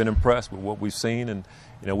 you know, we've been impressed with what we've seen, and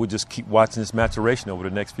you know, we just keep watching this maturation over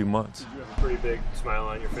the next few months. Did you have a pretty big smile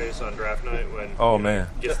on your face on draft night when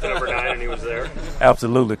gets to number 9 and he was there?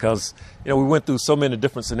 Absolutely, because you know, we went through so many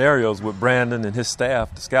different scenarios with Brandon and his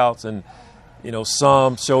staff, the scouts, and you know,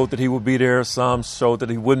 some showed that he would be there, some showed that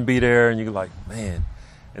he wouldn't be there, and you're like, man.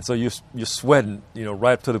 And so you're sweating, you know,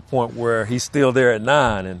 right up to the point where he's still there at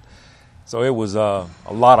 9. And so it was a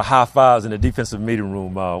lot of high fives in the defensive meeting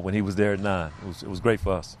room when he was there at 9. It was great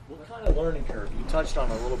for us. What kind of learning curve? You touched on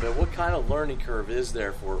it a little bit. What kind of learning curve is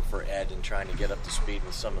there for Ed in trying to get up to speed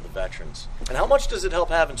with some of the veterans? And how much does it help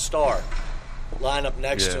having Starr line up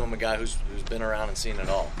next to him, a guy who's been around and seen it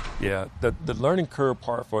all? Yeah, the learning curve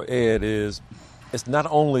part for Ed is it's not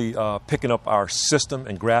only picking up our system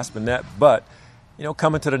and grasping that, but you know,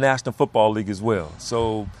 coming to the National Football League as well.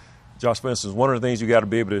 So, Josh, for instance, one of the things you got to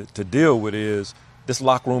be able to deal with is this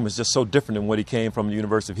locker room is just so different than what he came from the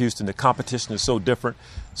University of Houston. The competition is so different.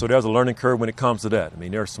 So there's a learning curve when it comes to that. I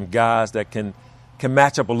mean, there are some guys that can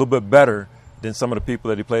match up a little bit better than some of the people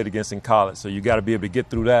that he played against in college. So you got to be able to get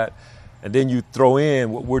through that. And then you throw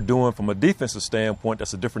in what we're doing from a defensive standpoint.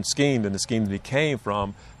 That's a different scheme than the scheme that he came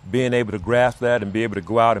from, being able to grasp that and be able to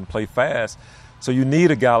go out and play fast. So you need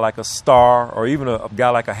a guy like a Starr or even a guy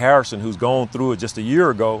like a Harrison who's gone through it just a year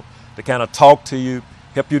ago to kind of talk to you,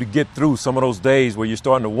 help you to get through some of those days where you're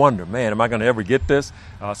starting to wonder, man, am I going to ever get this?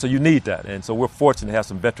 So you need that. And so we're fortunate to have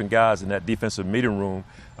some veteran guys in that defensive meeting room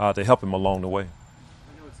to help him along the way.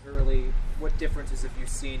 I know it's early. What differences have you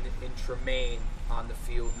seen in Tremaine on the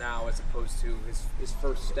field now as opposed to his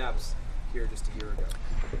first steps here just a year ago?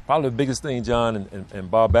 Probably the biggest thing, John, and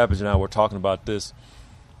Bob Babbage and I were talking about this,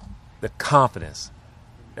 the confidence.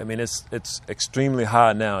 I mean, it's extremely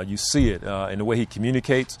high now. You see it in the way he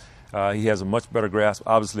communicates. He has a much better grasp,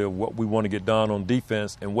 obviously, of what we want to get done on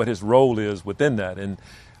defense and what his role is within that. And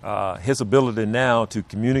his ability now to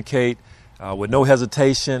communicate with no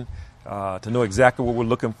hesitation, to know exactly what we're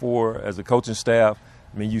looking for as a coaching staff.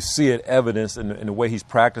 I mean, you see it evidenced in the way he's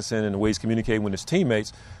practicing and the way he's communicating with his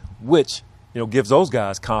teammates, which, you know, gives those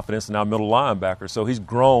guys confidence in our middle linebacker. So he's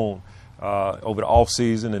grown over the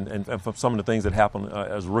offseason and from some of the things that happened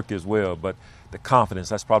as a rookie as well. But the confidence,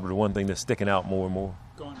 that's probably the one thing that's sticking out more and more.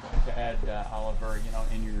 Going back to Ed Oliver, you know,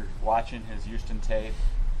 in your watching his Houston tape,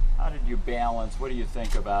 how did you balance, what do you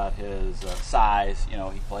think about his size? You know,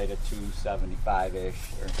 he played at 275-ish,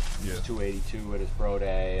 or he was 282 at his pro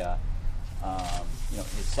day. You know,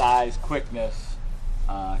 his size, quickness,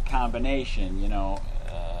 combination, you know,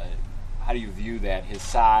 how do you view that? His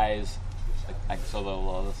size.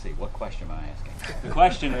 Let's see. What question am I asking? The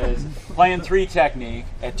question is, playing 3 technique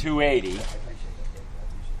at 280,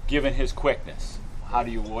 given his quickness, how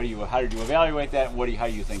did you evaluate that? And how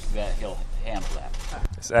do you think that he'll handle that?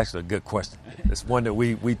 It's actually a good question. It's one that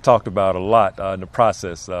we talked about a lot in the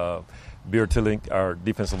process. Beer Tillink, our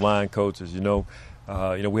defensive line coach, as you know,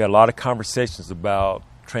 we had a lot of conversations about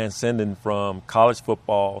transcending from college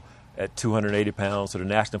football at 280 pounds to the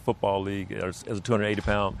National Football League as a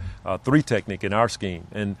 280-pound 3 technique in our scheme.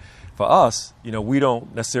 And for us, you know, we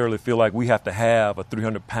don't necessarily feel like we have to have a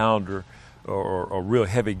 300-pounder or a real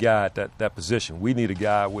heavy guy at that position. We need a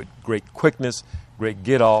guy with great quickness, great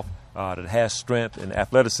get-off, that has strength and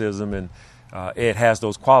athleticism, and Ed has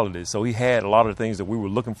those qualities. So he had a lot of the things that we were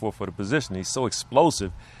looking for the position. He's so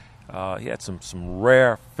explosive. he had some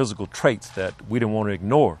rare physical traits that we didn't want to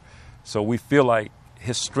ignore. So we feel like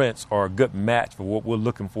his strengths are a good match for what we're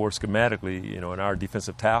looking for schematically, in our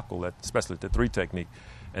defensive tackle, especially the 3 technique.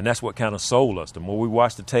 And that's what kind of sold us. The more we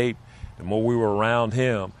watched the tape, the more we were around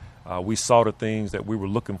him, we saw the things that we were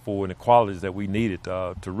looking for and the qualities that we needed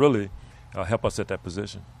to really help us at that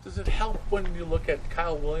position. Does it help when you look at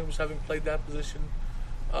Kyle Williams having played that position?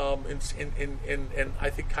 And I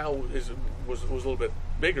think Kyle was a little bit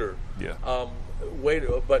bigger. Yeah.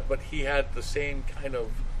 But he had the same kind of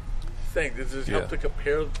thing. Does it help to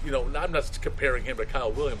compare? I'm not comparing him to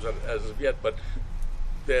Kyle Williams as of yet, but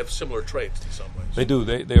they have similar traits in some ways. They do.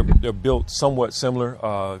 They're built somewhat similar.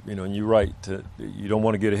 And you're right. You don't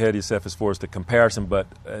want to get ahead of yourself as far as the comparison, but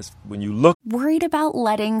when you look. Worried about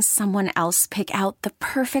letting someone else pick out the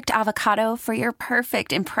perfect avocado for your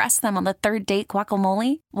perfect impress them on the third date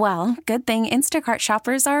guacamole? Well, good thing Instacart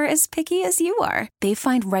shoppers are as picky as you are. They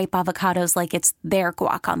find ripe avocados like it's their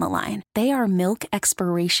guac on the line. They are milk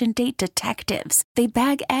expiration date detectives. They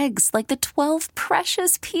bag eggs like the 12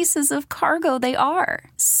 precious pieces of cargo they are.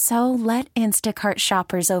 So let Instacart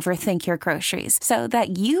shoppers overthink your groceries so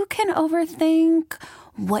that you can overthink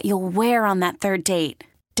what you'll wear on that third date.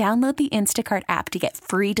 Download the Instacart app to get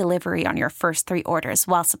free delivery on your first 3 orders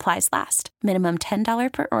while supplies last. Minimum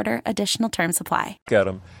 $10 per order. Additional terms apply. At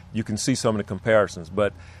him, you can see some of the comparisons.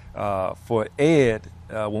 But for Ed,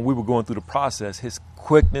 when we were going through the process, his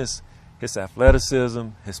quickness, his athleticism,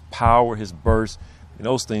 his power, his burst,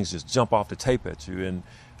 those things just jump off the tape at you.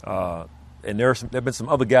 And there have been some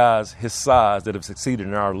other guys his size that have succeeded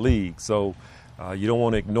in our league. So you don't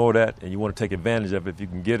want to ignore that, and you want to take advantage of it if you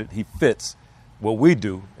can get it. He fits what we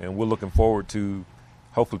do, and we're looking forward to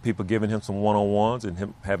hopefully people giving him some one-on-ones and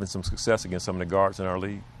him having some success against some of the guards in our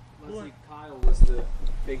league. Leslie, Kyle was the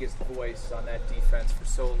biggest voice on that defense for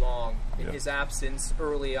so long. In his absence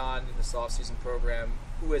early on in this offseason program,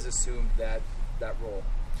 who has assumed that role?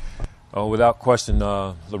 Oh, without question,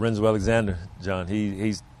 Lorenzo Alexander, John.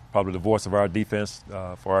 He's probably the voice of our defense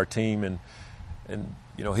for our team, and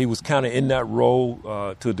he was kind of in that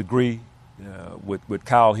role to a degree with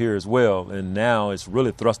Kyle here as well, and now it's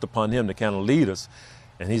really thrust upon him to kind of lead us,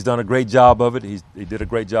 and he's done a great job of it. He did a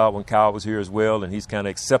great job when Kyle was here as well, and he's kind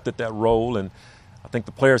of accepted that role, and I think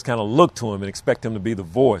the players kind of look to him and expect him to be the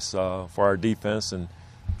voice for our defense, and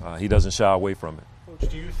he doesn't shy away from it.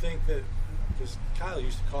 Coach, do you think that, because Kyle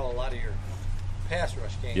used to call a lot of your pass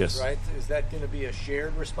rush games, right? Is that going to be a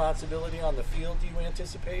shared responsibility on the field, do you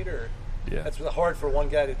anticipate, or that's hard for one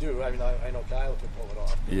guy to do? I mean, I know Kyle can pull it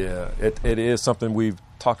off. Yeah, it is something we've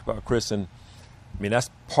talked about, Chris, and I mean,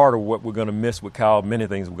 that's part of what we're going to miss with Kyle. Many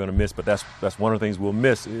things we're going to miss, but that's one of the things we'll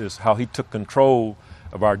miss is how he took control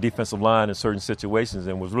of our defensive line in certain situations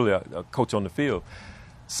and was really a coach on the field.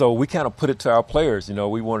 So we kind of put it to our players.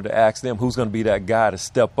 We wanted to ask them who's going to be that guy to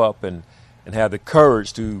step up and have the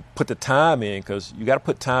courage to put the time in, because you got to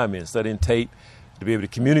put time in, studying tape, to be able to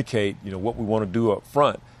communicate, what we want to do up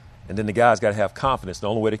front. And then the guys got to have confidence. The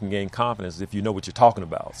only way they can gain confidence is if you know what you're talking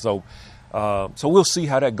about. So we'll see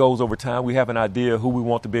how that goes over time. We have an idea who we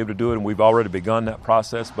want to be able to do it, and we've already begun that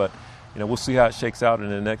process. But, we'll see how it shakes out in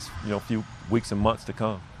the next, few weeks and months to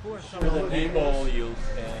come. Who are some of the people you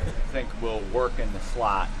think will work in the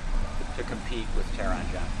slot to compete with Taron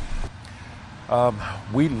Johnson?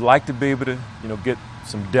 We'd like to be able to, get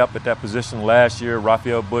some depth at that position. Last year,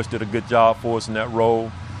 Raphael Bush did a good job for us in that role.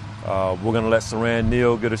 We're going to let Saran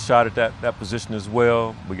Neal get a shot at that position as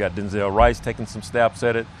well. We got Denzel Rice taking some steps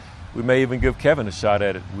at it. We may even give Kevin a shot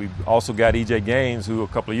at it. We've also got E.J. Gaines, who a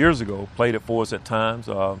couple of years ago played it for us at times,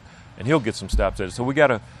 and he'll get some steps at it. So we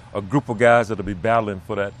got a group of guys that will be battling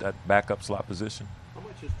for that backup slot position. How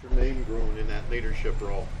much has Tremaine grown in that leadership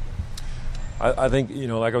role? I think,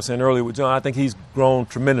 like I was saying earlier with John, I think he's grown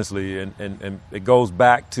tremendously, and it goes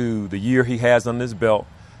back to the year he has on his belt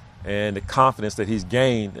and the confidence that he's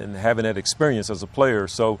gained and having that experience as a player.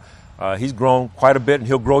 So he's grown quite a bit, and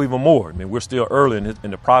he'll grow even more. I mean, we're still early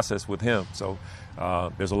in the process with him. So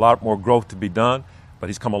there's a lot more growth to be done, but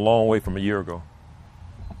he's come a long way from a year ago.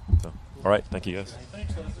 So, all right, thank you, guys.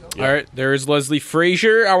 All right, there's Leslie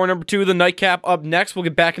Frazier, hour number 2 of the Nightcap up next. We'll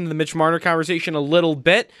get back into the Mitch Marner conversation a little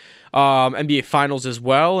bit. NBA Finals as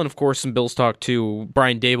well, and of course some Bills talk too.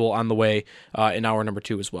 Brian Dable on the way in hour number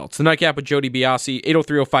 2 as well. It's the Nightcap with Jody Biasi,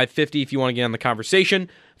 803-0550 if you want to get on the conversation,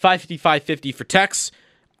 550-550 for texts,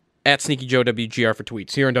 at Sneaky Joe WGR for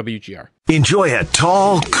tweets, here on WGR. Enjoy a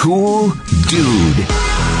tall, cool dude.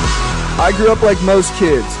 I grew up like most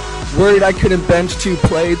kids, worried I couldn't bench 2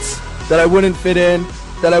 plates, that I wouldn't fit in,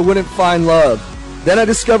 that I wouldn't find love. Then I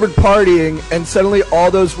discovered partying, and suddenly all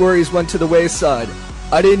those worries went to the wayside.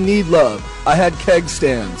 I didn't need love. I had keg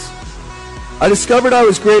stands. I discovered I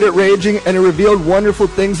was great at raging, and it revealed wonderful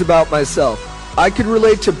things about myself. I could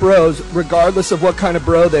relate to bros regardless of what kind of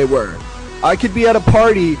bro they were. I could be at a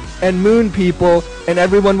party and moon people and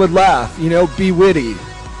everyone would laugh, be witty.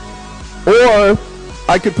 Or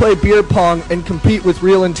I could play beer pong and compete with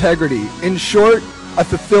real integrity. In short, I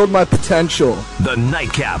fulfilled my potential. The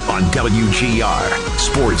Nightcap on WGR,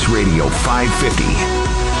 Sports Radio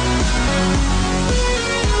 550.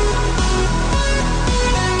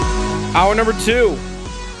 Hour number 2.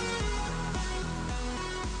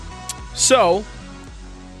 So,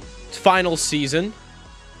 it's final season.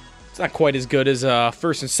 It's not quite as good as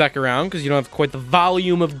first and second round because you don't have quite the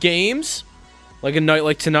volume of games. Like a night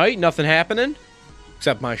like tonight, nothing happening.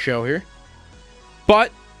 Except my show here.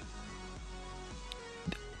 But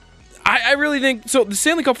I really think, so the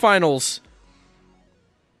Stanley Cup Finals,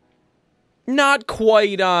 not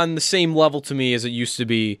quite on the same level to me as it used to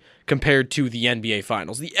be compared to the NBA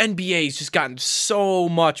Finals. The NBA has just gotten so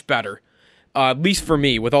much better, at least for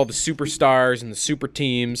me, with all the superstars and the super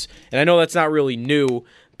teams. And I know that's not really new,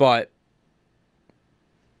 but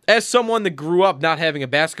as someone that grew up not having a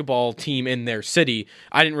basketball team in their city,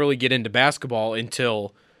 I didn't really get into basketball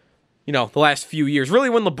until, the last few years. Really,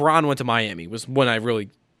 when LeBron went to Miami was when I really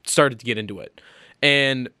started to get into it.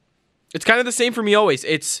 And it's kind of the same for me always.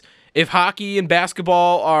 It's, if hockey and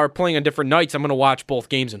basketball are playing on different nights, I'm going to watch both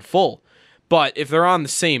games in full. But if they're on the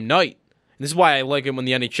same night, and this is why I like it when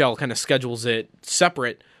the NHL kind of schedules it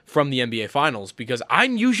separate from the NBA Finals, because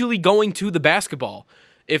I'm usually going to the basketball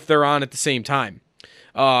if they're on at the same time.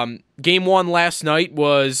 Game 1 last night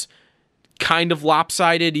was kind of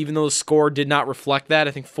lopsided, even though the score did not reflect that.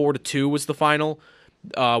 I think 4-2 was the final.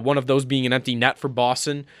 One of those being an empty net for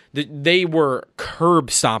Boston. They were curb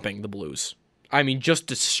stomping the Blues. I mean, just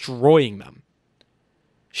destroying them.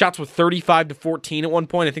 Shots were 35-14 at one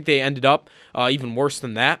point. I think they ended up even worse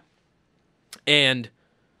than that. And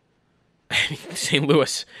St.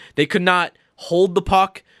 Louis, they could not hold the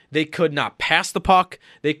puck. They could not pass the puck.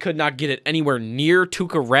 They could not get it anywhere near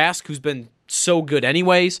Tuukka Rask, who's been so good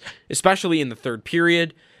anyways, especially in the third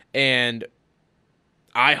period. And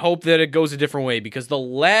I hope that it goes a different way, because the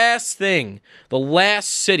last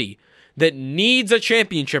city that needs a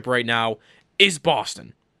championship right now is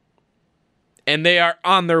Boston. And they are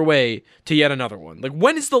on their way to yet another one. Like,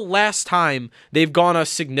 when is the last time they've gone a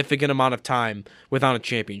significant amount of time without a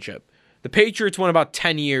championship? The Patriots went about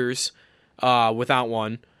 10 years without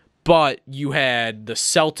one. But you had the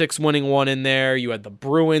Celtics winning one in there. You had the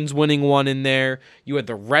Bruins winning one in there. You had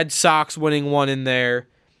the Red Sox winning one in there.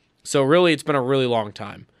 So really, it's been a really long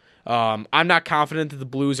time. I'm not confident that the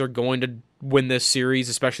Blues are going to win this series,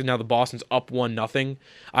 especially now that Boston's up 1-0.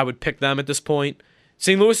 I would pick them at this point.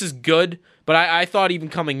 St. Louis is good, but I thought even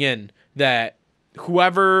coming in that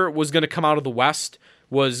whoever was going to come out of the West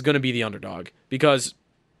was going to be the underdog. Because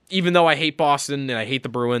even though I hate Boston and I hate the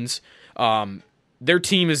Bruins, their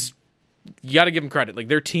team is, you got to give them credit. Like,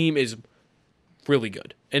 their team is really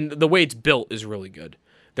good. And the way it's built is really good.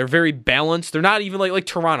 They're very balanced. They're not even like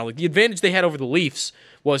Toronto. Like, the advantage they had over the Leafs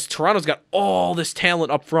was Toronto's got all this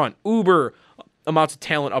talent up front. Uber amounts of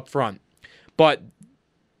talent up front. But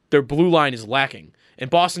their blue line is lacking.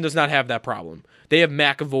 And Boston does not have that problem. They have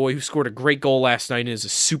McAvoy, who scored a great goal last night and is a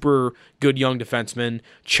super good young defenseman.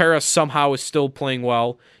 Chara somehow is still playing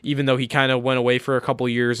well, even though he kind of went away for a couple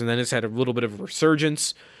of years and then has had a little bit of a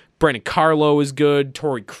resurgence. Brandon Carlo is good.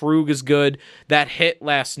 Torrey Krug is good. That hit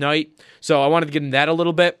last night. So I wanted to get into that a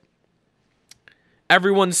little bit.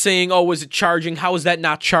 Everyone's saying, oh, is it charging? How is that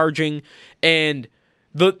not charging? And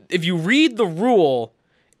if you read the rule,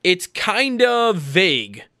 it's kind of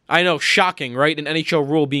vague. I know, shocking, right? An NHL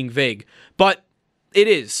rule being vague. But it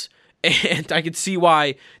is. And I can see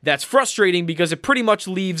why that's frustrating, because it pretty much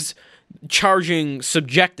leaves charging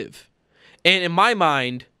subjective. And in my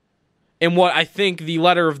mind, and what I think the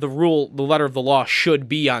letter of the rule, the letter of the law should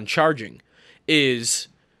be on charging, is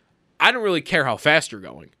I don't really care how fast you're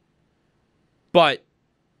going. But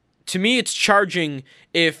to me, it's charging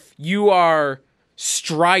if you are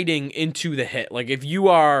striding into the hit. Like, if you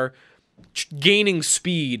are gaining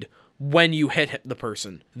speed when you hit the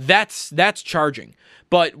person, that's charging.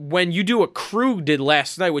 But when you do what Krug did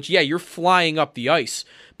last night, which, yeah, you're flying up the ice,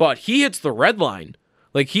 but he hits the red line.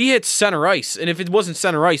 Like, he hits center ice, and if it wasn't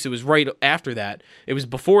center ice, it was right after that. It was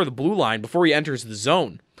before the blue line, before he enters the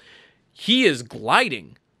zone. He is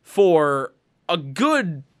gliding for a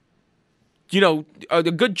good, a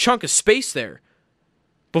good chunk of space there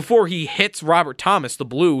before he hits Robert Thomas, the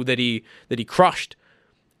blue that he crushed.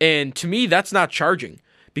 And to me, that's not charging,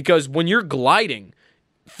 because when you're gliding,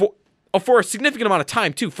 for a significant amount of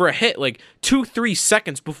time, too. For a hit, like 2-3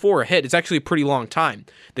 seconds before a hit, it's actually a pretty long time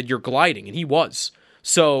that you're gliding, and he was.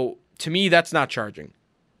 So, to me, that's not charging.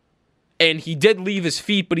 And he did leave his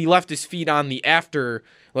feet, but he left his feet on the after,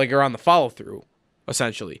 like, or on the follow-through,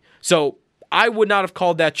 essentially. So, I would not have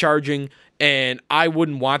called that charging, and I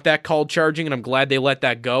wouldn't want that called charging, and I'm glad they let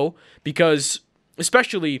that go, because,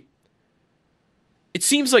 especially, it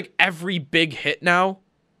seems like every big hit now,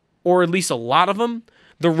 or at least a lot of them,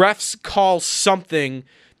 the refs call something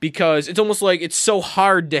because it's almost like it's so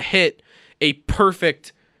hard to hit a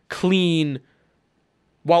perfect, clean,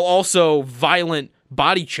 while also violent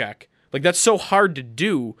body check. Like, that's so hard to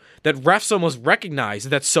do that refs almost recognize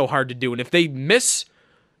that's so hard to do. And if they miss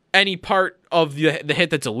any part of the hit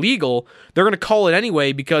that's illegal, they're going to call it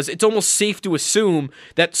anyway because it's almost safe to assume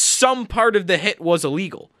that some part of the hit was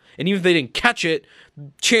illegal. And even if they didn't catch it,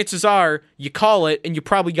 chances are you call it and you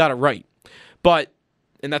probably got it right.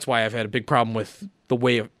 And that's why I've had a big problem with the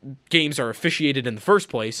way games are officiated in the first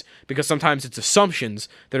place, because sometimes it's assumptions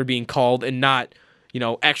that are being called and not,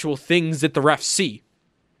 actual things that the refs see.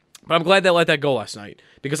 But I'm glad they let that go last night,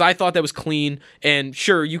 because I thought that was clean. And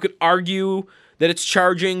sure, you could argue that it's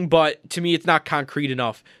charging, but to me, it's not concrete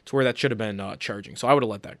enough to where that should have been charging. So I would have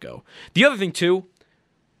let that go. The other thing, too,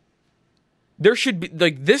 there should be,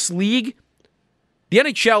 like, this league, the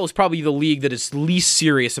NHL is probably the league that is least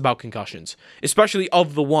serious about concussions, especially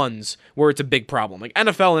of the ones where it's a big problem. Like,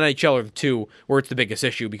 NFL and NHL are the two where it's the biggest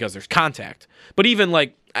issue because there's contact. But even,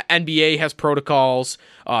 like, NBA has protocols,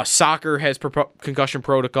 soccer has concussion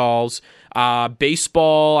protocols,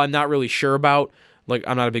 baseball I'm not really sure about. Like,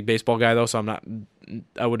 I'm not a big baseball guy, though, so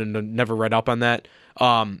I would have never read up on that.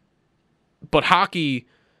 But hockey,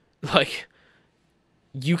 like,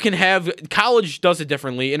 you can have, college does it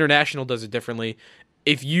differently, international does it differently.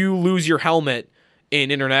 If you lose your helmet in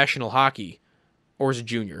international hockey, or as a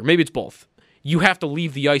junior, maybe it's both, you have to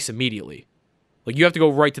leave the ice immediately. Like, you have to go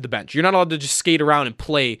right to the bench. You're not allowed to just skate around and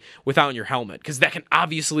play without your helmet, because that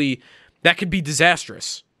could be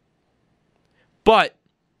disastrous. But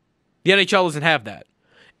the NHL doesn't have that.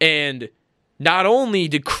 And not only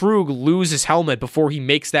did Krug lose his helmet before he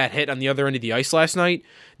makes that hit on the other end of the ice last night,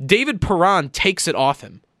 David Perron takes it off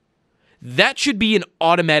him. That should be an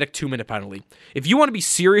automatic 2-minute penalty. If you want to be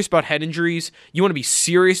serious about head injuries, you want to be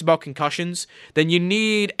serious about concussions, then you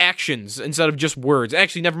need actions instead of just words.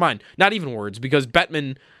 Actually, never mind. Not even words, because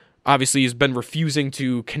Bettman obviously has been refusing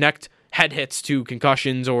to connect head hits to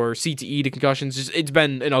concussions or CTE to concussions. It's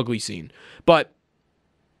been an ugly scene. But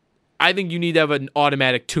I think you need to have an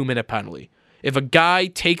automatic 2-minute penalty. If a guy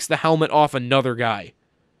takes the helmet off another guy,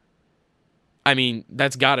 I mean,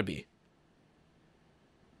 that's got to be.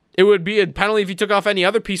 It would be a penalty if he took off any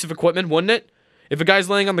other piece of equipment, wouldn't it? If a guy's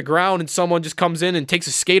laying on the ground and someone just comes in and takes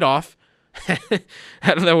a skate off,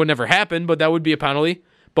 that would never happen, but that would be a penalty.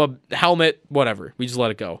 But helmet, whatever. We just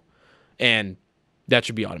let it go. And that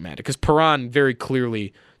should be automatic, because Perron very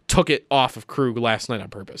clearly took it off of Krug last night on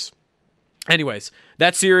purpose. Anyways,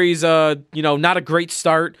 that series, not a great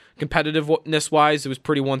start competitiveness-wise. It was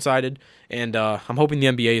pretty one-sided, and I'm hoping the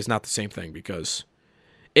NBA is not the same thing, because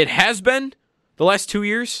it has been the last 2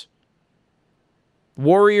 years.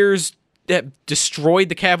 Warriors have destroyed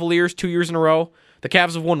the Cavaliers 2 years in a row. The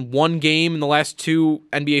Cavs have won one game in the last two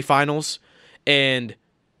NBA Finals, and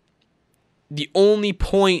the only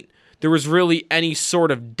point there was really any sort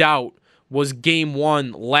of doubt was game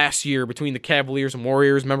one last year between the Cavaliers and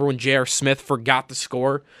Warriors. Remember when J.R. Smith forgot to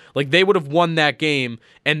score? Like, they would have won that game,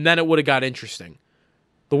 and then it would have got interesting.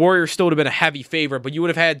 The Warriors still would have been a heavy favorite, but you would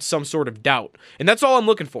have had some sort of doubt. And that's all I'm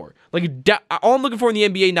looking for. Like, all I'm looking for in the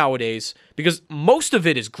NBA nowadays, because most of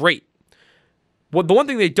it is great. The one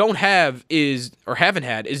thing they don't have is, or haven't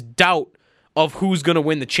had, is doubt of who's going to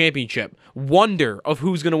win the championship. Wonder of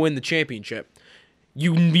who's going to win the championship.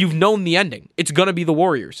 You've known the ending. It's going to be the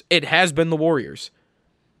Warriors. It has been the Warriors.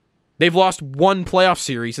 They've lost one playoff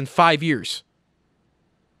series in 5 years.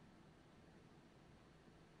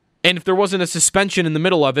 And if there wasn't a suspension in the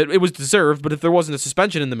middle of it, it was deserved, but if there wasn't a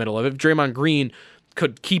suspension in the middle of it, if Draymond Green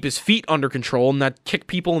could keep his feet under control and not kick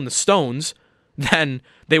people in the stones, then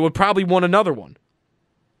they would probably won another one.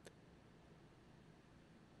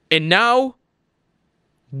 And now,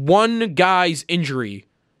 one guy's injury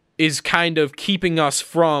is kind of keeping us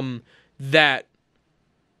from that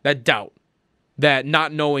doubt, that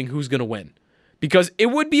not knowing who's going to win. Because it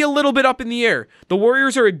would be a little bit up in the air. The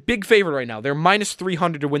Warriors are a big favorite right now. They're minus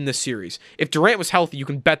 300 to win this series. If Durant was healthy, you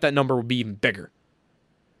can bet that number would be even bigger.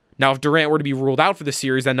 Now, if Durant were to be ruled out for the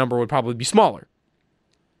series, that number would probably be smaller.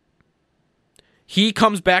 He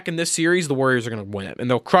comes back in this series, the Warriors are going to win it, and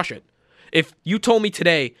they'll crush it. If you told me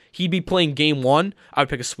today he'd be playing game one, I would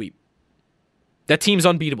pick a sweep. That team's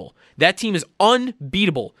unbeatable. That team is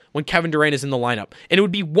unbeatable when Kevin Durant is in the lineup. And it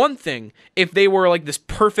would be one thing if they were like this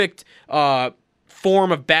perfect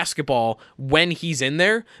form of basketball when he's in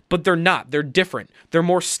there, but they're not. They're different. They're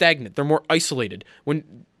more stagnant. They're more isolated.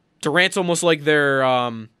 When Durant's almost like their,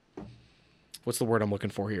 what's the word I'm looking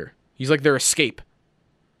for here? He's like their escape.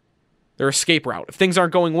 Their escape route. If things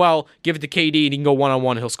aren't going well, give it to KD and he can go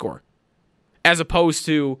one-on-one and he'll score. As opposed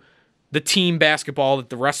to the team basketball that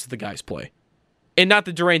the rest of the guys play. And not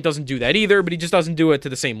that Durant doesn't do that either, but he just doesn't do it to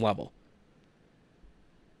the same level.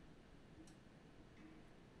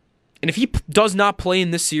 And if he does not play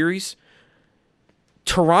in this series,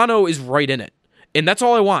 Toronto is right in it. And that's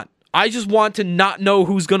all I want. I just want to not know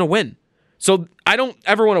who's going to win. So I don't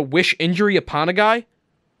ever want to wish injury upon a guy,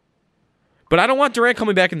 but I don't want Durant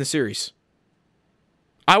coming back in the series.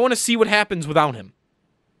 I want to see what happens without him.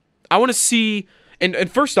 I want to see,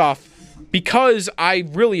 and first off, because I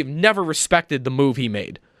really have never respected the move he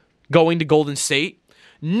made, going to Golden State,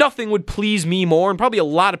 nothing would please me more, and probably a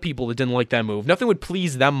lot of people that didn't like that move, nothing would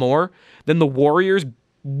please them more than the Warriors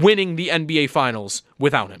winning the NBA Finals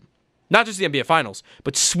without him. Not just the NBA Finals,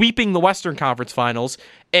 but sweeping the Western Conference Finals,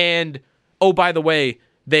 and, oh, by the way,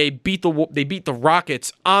 they beat the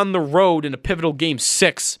Rockets on the road in a pivotal Game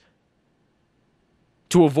 6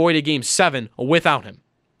 to avoid a Game 7 without him.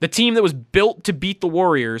 The team that was built to beat the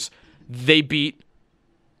Warriors, they beat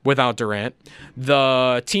without Durant.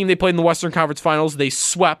 The team they played in the Western Conference Finals, they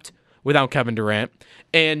swept without Kevin Durant.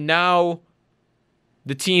 And now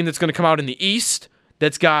the team that's going to come out in the East,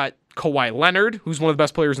 that's got Kawhi Leonard, who's one of the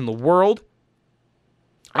best players in the world,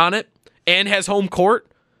 on it, and has home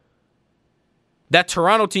court. That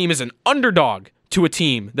Toronto team is an underdog to a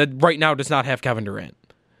team that right now does not have Kevin Durant.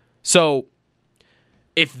 So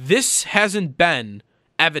if this hasn't been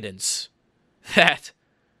evidence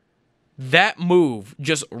that move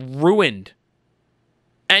just ruined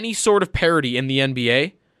any sort of parity in the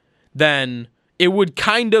NBA, then it would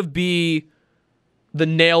kind of be the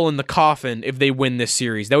nail in the coffin if they win this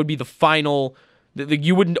series. That would be the final.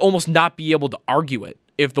 You would almost not be able to argue it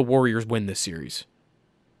if the Warriors win this series.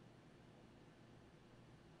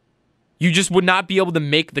 You just would not be able to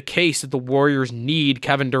make the case that the Warriors need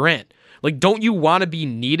Kevin Durant. Like, don't you want to be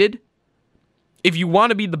needed? If you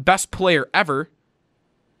want to be the best player ever,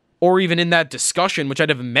 or even in that discussion, which I'd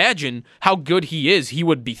have imagined how good he is, he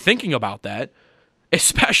would be thinking about that,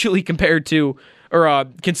 especially compared to, or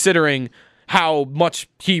considering how much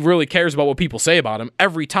he really cares about what people say about him.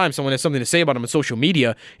 Every time someone has something to say about him on social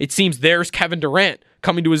media, it seems there's Kevin Durant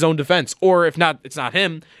coming to his own defense. Or if not, it's not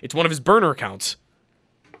him, it's one of his burner accounts,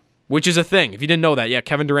 which is a thing. If you didn't know that, yeah,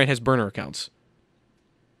 Kevin Durant has burner accounts.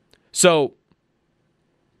 So,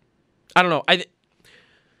 I don't know.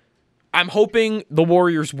 I'm hoping the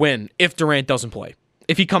Warriors win if Durant doesn't play.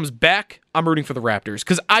 If he comes back, I'm rooting for the Raptors.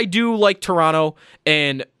 Because I do like Toronto,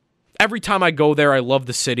 and every time I go there, I love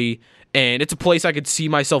the city. And it's a place I could see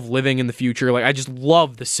myself living in the future. Like, I just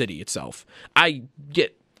love the city itself. I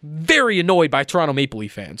get very annoyed by Toronto Maple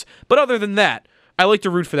Leaf fans. But other than that, I like to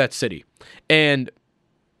root for that city. And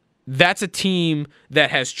that's a team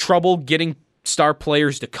that has trouble getting star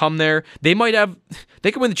players to come there. They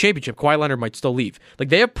could win the championship. Kawhi Leonard might still leave. Like,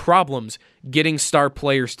 they have problems getting star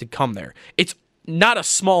players to come there. It's not a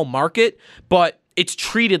small market, but it's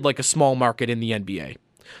treated like a small market in the NBA.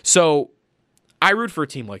 So I root for a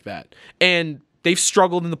team like that. And they've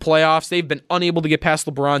struggled in the playoffs. They've been unable to get past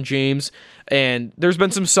LeBron James, and there's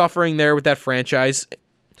been some suffering there with that franchise.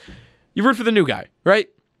 You root for the new guy, right?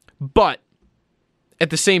 But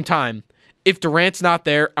at the same time, if Durant's not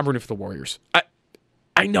there, I'm rooting for the Warriors.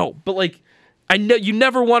 I know, but like, I know you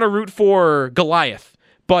never want to root for Goliath,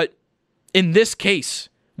 but in this case,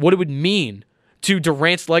 what it would mean to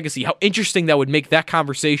Durant's legacy, how interesting that would make that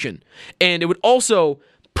conversation, and it would also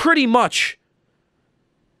pretty much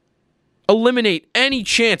eliminate any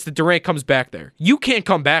chance that Durant comes back there. You can't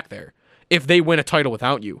come back there if they win a title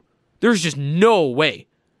without you. There's just no way.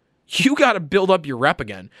 You got to build up your rep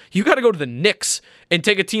again. You got to go to the Knicks and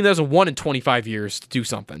take a team that hasn't won in 25 years to do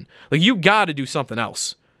something. Like, you got to do something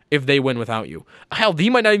else if they win without you. Hell, he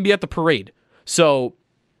might not even be at the parade. So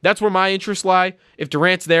that's where my interests lie. If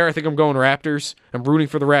Durant's there, I think I'm going Raptors. I'm rooting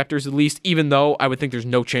for the Raptors at least, even though I would think there's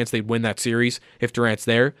no chance they'd win that series if Durant's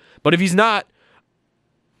there. But if he's not,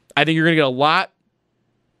 I think you're going to get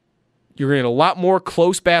a lot more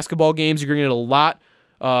close basketball games. You're going to get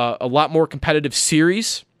a lot more competitive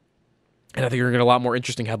series. And I think you're going to get a lot more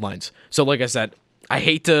interesting headlines. So like I said, I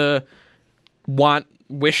hate to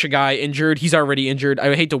wish a guy injured. He's already injured.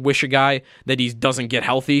 I hate to wish a guy that he doesn't get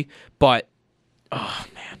healthy. But, oh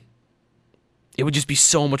man, it would just be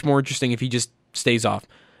so much more interesting if he just stays off,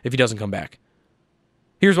 if he doesn't come back.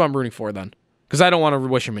 Here's what I'm rooting for then, because I don't want to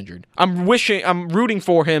wish him injured. I'm rooting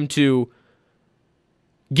for him to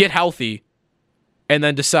get healthy and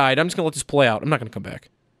then decide, I'm just going to let this play out. I'm not going to come back.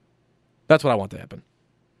 That's what I want to happen.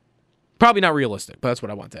 Probably not realistic, but that's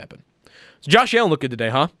what I want to happen. So Josh Allen looked good today,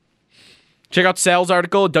 huh? Check out Sal's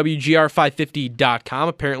article at WGR550.com.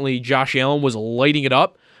 Apparently, Josh Allen was lighting it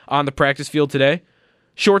up on the practice field today.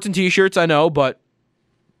 Shorts and T-shirts, I know, but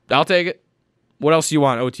I'll take it. What else do you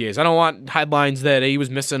want, OTAs? I don't want headlines that he was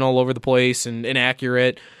missing all over the place and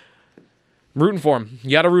inaccurate. I'm rooting for him. You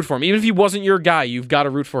got to root for him. Even if he wasn't your guy, you've got to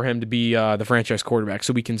root for him to be the franchise quarterback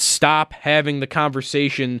so we can stop having the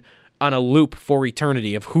conversation on a loop for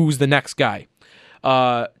eternity of who's the next guy.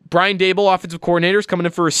 Brian Daboll, offensive coordinator, is coming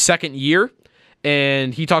in for his second year,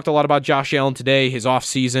 and he talked a lot about Josh Allen today, his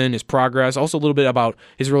offseason, his progress, also a little bit about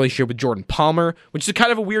his relationship with Jordan Palmer, which is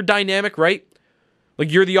kind of a weird dynamic, right?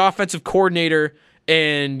 Like, you're the offensive coordinator,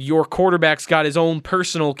 and your quarterback's got his own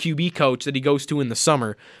personal QB coach that he goes to in the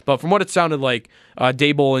summer. But from what it sounded like,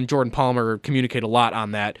 Daboll and Jordan Palmer communicate a lot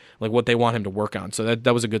on that, like what they want him to work on. So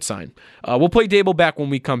that was a good sign. We'll play Daboll back when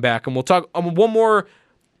we come back, and we'll talk one more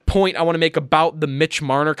point I want to make about the Mitch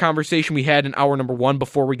Marner conversation we had in hour number 1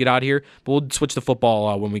 before we get out of here. But we'll switch to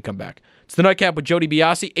football when we come back. It's the Nightcap with Jody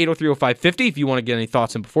Biasi, 803-0550. If you want to get any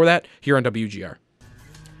thoughts in before that, here on WGR.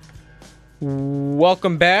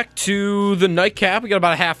 Welcome back to the Nightcap. We got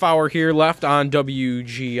about a half hour here left on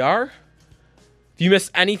WGR. If you missed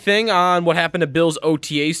anything on what happened to Bills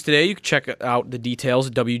OTAs today, you can check out the details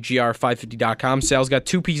at WGR550.com. Sal's got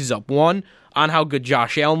 2 pieces up. One, on how good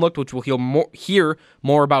Josh Allen looked, which we'll hear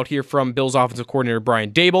more about here from Bills offensive coordinator Brian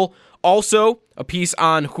Daboll. Also, a piece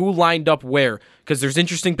on who lined up where, because there's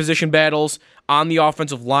interesting position battles on the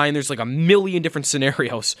offensive line. There's like a million different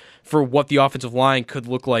scenarios for what the offensive line could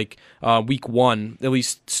look like week 1, at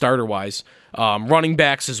least starter-wise. Running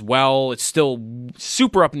backs as well. It's still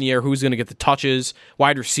super up in the air who's going to get the touches.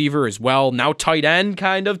 Wide receiver as well. Now tight end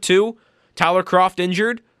kind of too. Tyler Kroft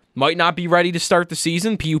injured. Might not be ready to start the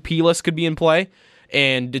season. PUP list could be in play.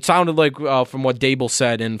 And it sounded like from what Daboll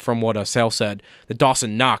said and from what Sal said, that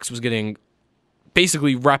Dawson Knox was getting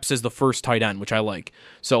basically reps as the first tight end, which I like.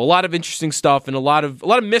 So a lot of interesting stuff and a lot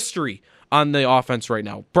of mystery on the offense right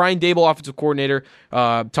now. Brian Daboll, offensive coordinator,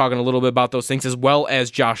 talking a little bit about those things, as well as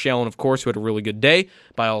Josh Allen, of course, who had a really good day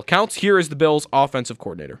by all accounts. Here is the Bills' offensive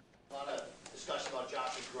coordinator. A lot of discussion about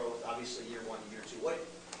Josh's growth, obviously year 1, year 2. What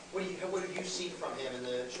have you seen from him in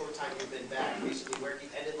the short time you've been back, basically where he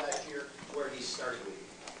ended last year, where he started with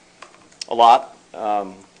you? A lot.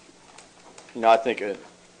 I think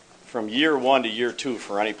from year 1 to year 2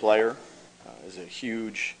 for any player is a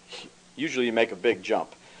huge, usually you make a big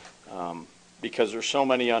jump because there's so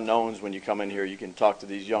many unknowns when you come in here. You can talk to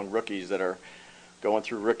these young rookies that are going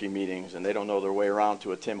through rookie meetings and they don't know their way around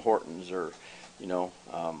to a Tim Hortons or,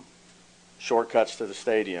 shortcuts to the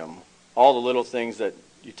stadium, all the little things that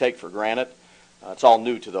you take for granted. It's all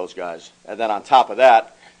new to those guys. And then on top of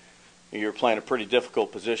that, you're playing a pretty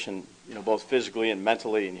difficult position, both physically and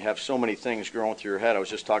mentally, and you have so many things growing through your head. I was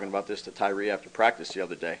just talking about this to Tyree after practice the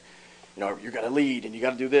other day. You got to lead, and you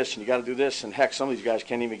got to do this, and you got to do this, and heck, some of these guys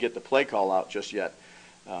can't even get the play call out just yet.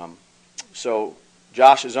 So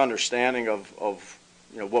Josh's understanding of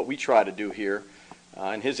what we try to do here,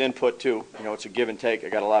 and his input too. It's a give and take. I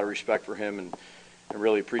got a lot of respect for him, and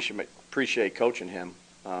really appreciate coaching him.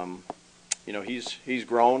 He's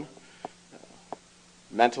grown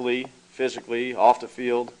mentally, physically, off the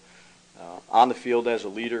field, on the field as a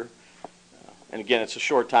leader. And again, it's a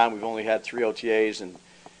short time. We've only had 3 OTAs. And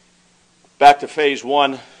back to phase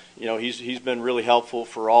 1, he's been really helpful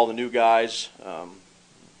for all the new guys,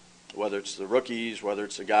 whether it's the rookies, whether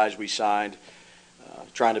it's the guys we signed,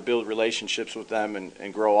 trying to build relationships with them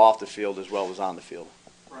and grow off the field as well as on the field.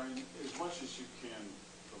 Brian, as much as you can,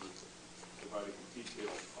 providing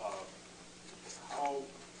detail,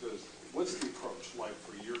 what's the approach like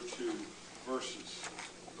for year 2 versus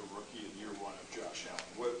the rookie in year 1 of Josh Allen?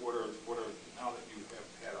 What are now that you have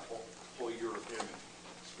had a whole year of him, and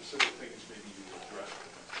specific things maybe you would address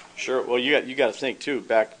with him? Sure. Well, you got to think too.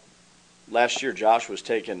 Back last year, Josh was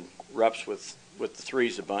taking reps with the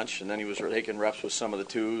 3s a bunch, and then he was taking reps with some of the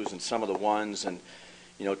 2s and some of the 1s, and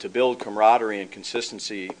to build camaraderie and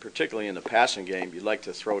consistency, particularly in the passing game, you'd like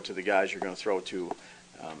to throw to the guys you're going to throw to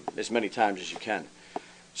as many times as you can.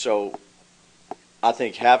 So I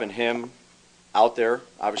think having him out there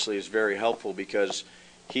obviously is very helpful because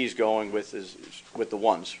he's going with the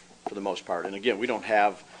 1s for the most part. And again, we don't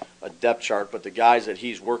have a depth chart, but the guys that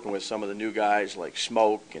he's working with, some of the new guys like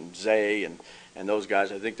Smoke and Zay and those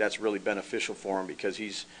guys, I think that's really beneficial for him because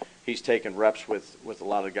he's taking reps with a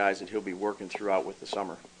lot of the guys that he'll be working throughout with the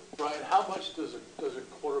summer. Brian, how much does a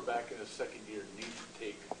quarterback in his second year need to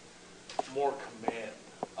take more command,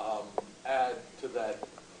 add to that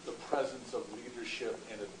the presence of leadership,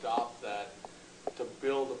 and adopt that to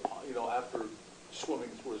build upon? After swimming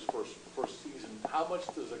through his first season, how much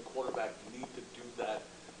does a quarterback need to do that,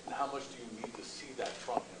 and how much do you need to see that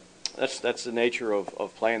from him? That's the nature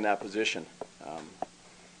of playing that position.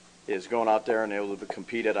 Is going out there and able to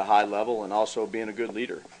compete at a high level, and also being a good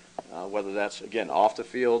leader, whether that's, again, off the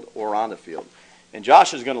field or on the field. And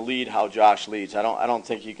Josh is going to lead how Josh leads. I don't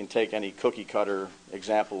think you can take any cookie cutter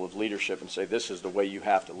example of leadership and say this is the way you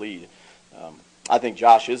have to lead. I think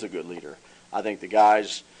Josh is a good leader. I think the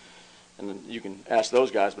guys, and you can ask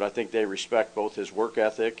those guys, but I think they respect both his work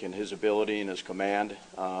ethic and his ability and his command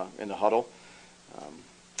in the huddle.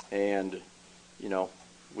 And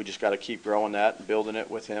we just got to keep growing that and building it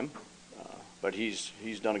with him. But he's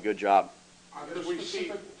done a good job. We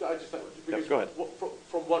see, Yep, go ahead.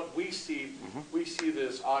 From what we see, we see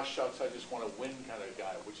this shucks, I just want to win kind of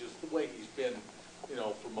guy, which is the way he's been,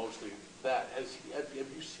 for mostly that. Have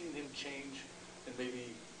you seen him change and maybe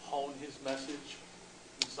hone his message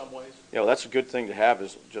in some ways? That's a good thing to have,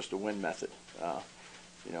 is just a win method.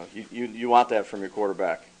 You want that from your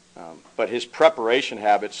quarterback. But his preparation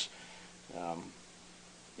habits,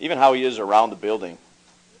 even how he is around the building,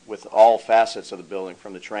 with all facets of the building,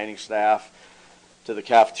 from the training staff to the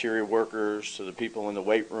cafeteria workers to the people in the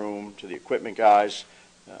weight room to the equipment guys.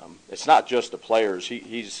 It's not just the players.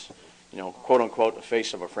 He's quote unquote the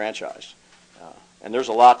face of a franchise. And there's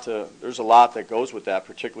a lot that goes with that,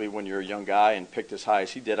 particularly when you're a young guy and picked as high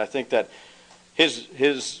as he did. I think that his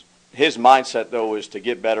mindset, though, is to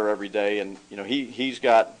get better every day, and he's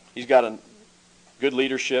got a good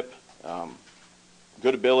leadership,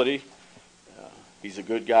 good ability. He's a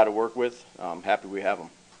good guy to work with. I'm happy we have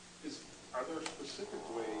him. Are there specific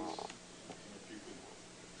ways, and if you could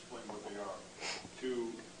explain what they are,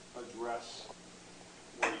 to address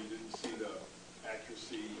where you didn't see the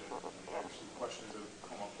accuracy and the accuracy questions that have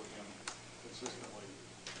come up with him consistently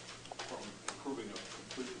from improving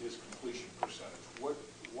his completion percentage? What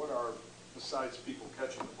are, besides people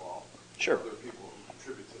catching the ball, Sure. other people who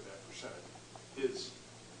contribute to that percentage, his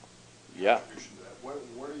contribution to that? What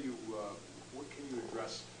can you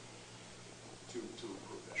address to improve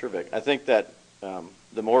that? Sure, Vic. I think that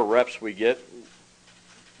the more reps we get,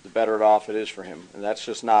 the better off it is for him. And that's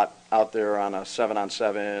just not out there on a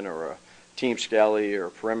 7-on-7 or a team skelly or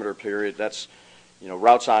a perimeter period. That's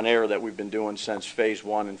routes on air that we've been doing since phase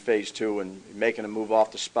 1 and phase 2, and making a move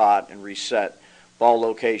off the spot and reset. Ball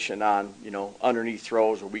location on underneath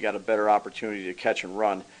throws where we got a better opportunity to catch and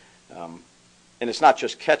run. And it's not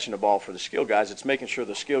just catching the ball for the skill guys, it's making sure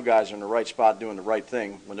the skill guys are in the right spot doing the right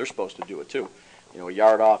thing when they're supposed to do it too. A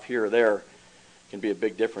yard off here or there can be a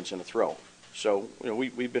big difference in a throw. So,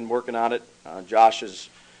 we've been working on it. Josh has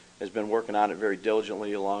been working on it very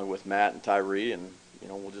diligently along with Matt and Tyree, and,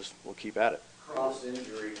 we'll keep at it. Cross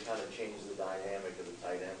injury kind of changed the dynamic of the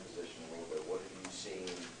tight end position a little bit. What have you seen,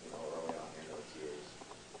 early on in OTAs?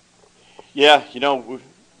 Yeah,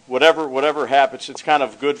 whatever happens, it's kind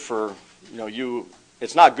of good for,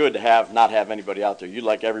 it's not good to not have anybody out there. You'd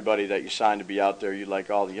like everybody that you sign to be out there. You'd like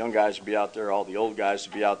all the young guys to be out there, all the old guys to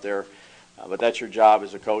be out there. But that's your job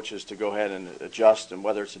as a coach, is to go ahead and adjust, and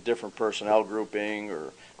whether it's a different personnel grouping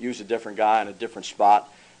or use a different guy in a different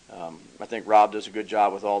spot. I think Rob does a good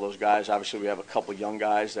job with all those guys. Obviously, we have a couple young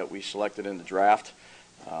guys that we selected in the draft,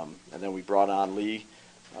 and then we brought on Lee.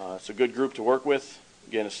 It's a good group to work with.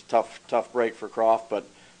 Again, it's a tough break for Croft, but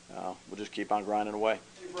we'll just keep on grinding away.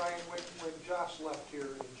 Hey, Brian, when Josh left here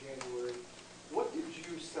in January, what did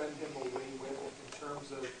you send him away with in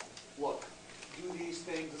terms of, look, do these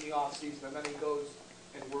things in the offseason, and then he goes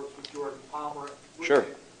and works with Jordan Palmer? Sure.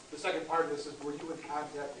 The second part of this is, were you in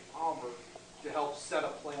contact with Palmer to help set a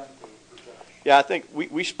plan for Josh? Yeah, I think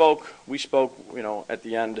we spoke, at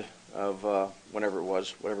the end of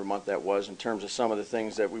whatever month that was, in terms of some of the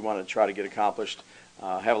things that we wanted to try to get accomplished.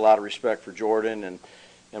 Have a lot of respect for Jordan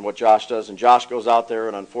and what Josh does. And Josh goes out there,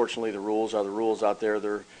 and unfortunately the rules are the rules out there.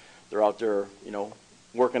 They're out there,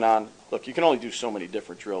 working on, look, you can only do so many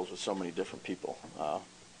different drills with so many different people.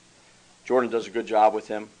 Jordan does a good job with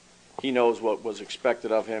him. He knows what was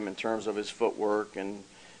expected of him in terms of his footwork and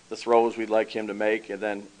the throws we'd like him to make. And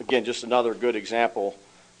then, again, just another good example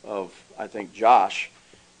of, I think, Josh,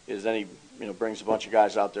 is then he brings a bunch of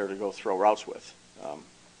guys out there to go throw routes with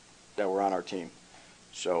that were on our team.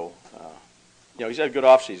 So, he's had a good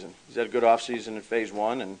offseason. He's had a good offseason in phase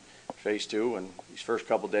 1 and phase 2, and these first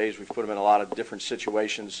couple of days we've put him in a lot of different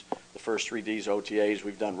situations. The first 3 Ds OTAs,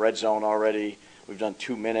 we've done red zone already, we've done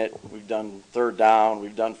 2-minute, we've done third down,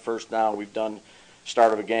 we've done first down, we've done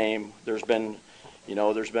start of a game. There's been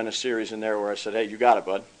a series in there where I said, hey, you got it,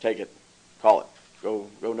 bud. Take it. Call it. Go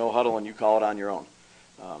no huddle, and you call it on your own.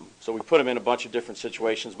 So we put him in a bunch of different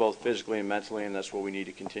situations, both physically and mentally, and that's what we need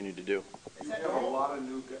to continue to do. You have a lot of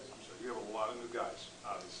new guys. You have a lot of new guys,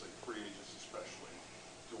 obviously, free agents especially,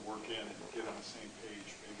 to work in and get on the same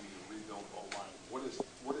page, maybe to rebuild O-line.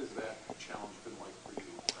 What is that challenge been like for you?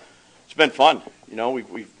 It's been fun.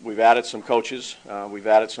 We've added some coaches, we've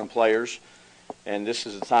added some players, and this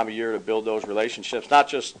is the time of year to build those relationships. Not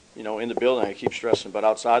just in the building, I keep stressing, but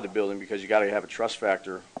outside the building, because you got to have a trust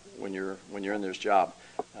factor when you're in this job.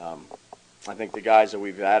 I think the guys that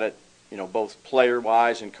we've added, both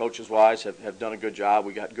player-wise and coaches-wise, have done a good job.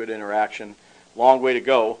 We got good interaction. Long way to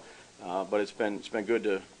go, but it's been good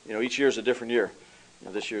to each year is a different year.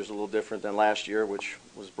 This year's a little different than last year, which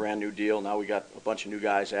was a brand new deal. Now we got a bunch of new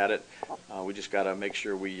guys at it. We just got to make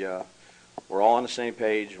sure we're all on the same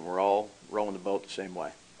page and we're all rowing the boat the same way.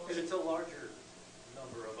 And it's a larger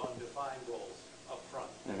number of undefined goals up front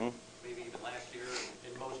than maybe even last year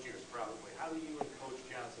and most years probably. How do you and Coach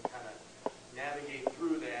Johnson kind of navigate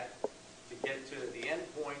through that to get to the end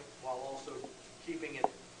point while also keeping it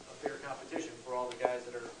a fair competition for all the guys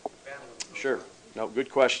that are battling? Sure. No, good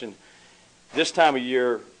question. This time of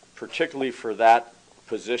year, particularly for that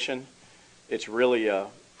position, it's really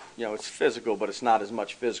it's physical, but it's not as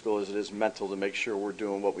much physical as it is mental to make sure we're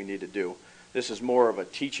doing what we need to do. This is more of a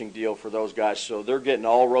teaching deal for those guys, so they're getting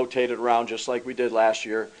all rotated around just like we did last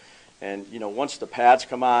year. And once the pads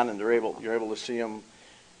come on and you're able to see them,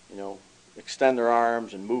 extend their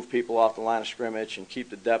arms and move people off the line of scrimmage and keep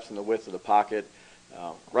the depth and the width of the pocket.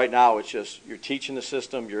 Right now, it's just you're teaching the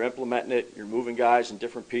system, you're implementing it, you're moving guys in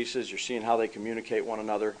different pieces, you're seeing how they communicate one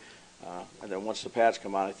another, and then once the pads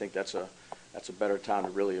come on, I think that's a better time to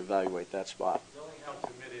really evaluate that spot. Knowing how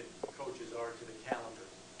committed coaches are to the calendar,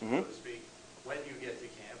 so to speak, when you get to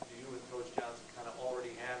camp, do you and Coach Johnson kind of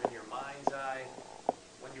already have in your mind's eye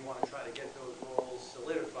when you want to try to get those roles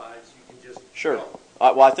solidified so you can just Sure.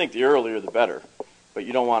 Well, I think the earlier the better. But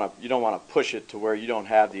you don't want to push it to where you don't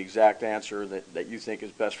have the exact answer that you think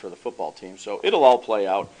is best for the football team. So it'll all play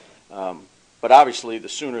out. But obviously, the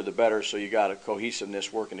sooner the better. So you got a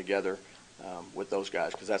cohesiveness working together with those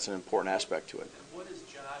guys because that's an important aspect to it. And what is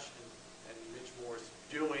Josh and Mitch Morse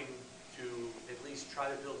doing to at least try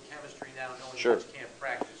to build chemistry now, knowing Sure. you just can't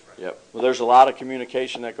practice right Yep. Well, there's a lot of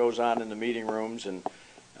communication that goes on in the meeting rooms, and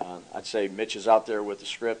I'd say Mitch is out there with the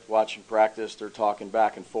script, watching practice. They're talking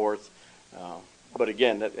back and forth. But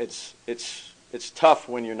again, it's tough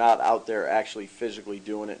when you're not out there actually physically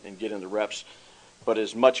doing it and getting the reps. But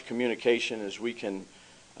as much communication as we can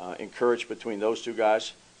encourage between those two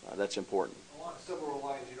guys, that's important. Along similar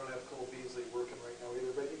lines, you don't have Cole Beasley working right now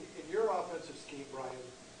either. But in your offensive scheme, Brian,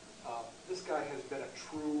 this guy has been a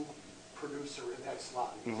true producer in that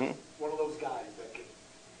slot. He's one of those guys that can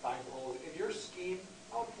find holes. In your scheme,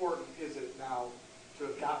 how important is it now to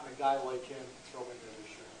have gotten a guy like him to throw in there this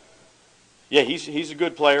year? Yeah, he's a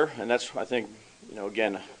good player, and that's, I think,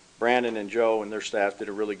 again, Brandon and Joe and their staff did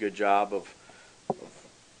a really good job of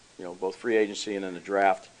both free agency and in the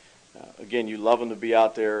draft. Again, you love him to be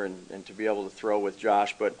out there and to be able to throw with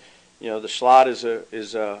Josh, but the slot is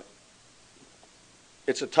a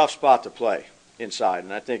tough spot to play inside,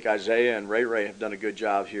 and I think Isaiah and Ray have done a good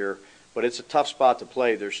job here. But it's a tough spot to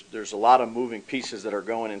play. There's a lot of moving pieces that are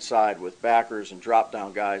going inside with backers and drop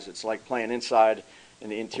down guys. It's like playing inside in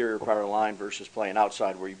the interior part of the line versus playing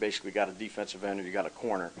outside where you basically got a defensive end or you got a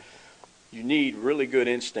corner. You need really good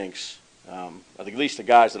instincts. I think at least the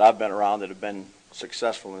guys that I've been around that have been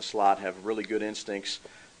successful in the slot have really good instincts,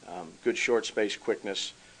 good short space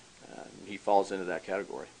quickness. He falls into that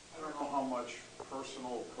category. I don't know how much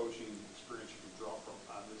personal coaching experience you can draw from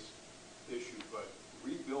on this issue, but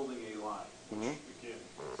rebuilding a line, which again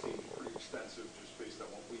seems pretty extensive just based on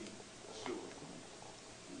what we assume.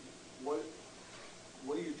 What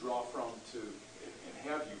do you draw from and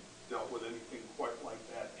have you dealt with anything quite like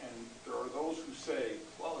that? And there are those who say,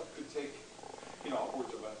 well, it could take,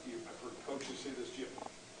 upwards of I've heard coaches say this, Jim,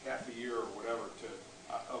 half a year or whatever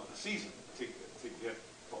of the season to get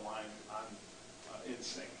the line on in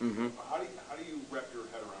sync. How do you wrap your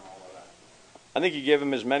head around all of that? I think you give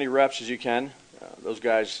them as many reps as you can. Those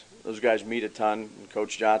guys meet a ton. And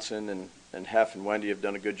Coach Johnson and Hef and Wendy have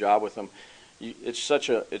done a good job with them. You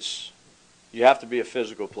have to be a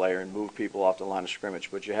physical player and move people off the line of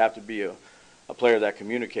scrimmage, but you have to be a player that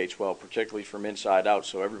communicates well, particularly from inside out,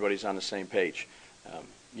 so everybody's on the same page.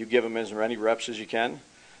 You give them as many reps as you can.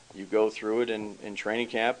 You go through it in training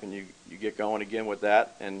camp, and you get going again with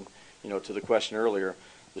that. And to the question earlier,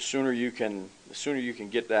 the sooner you can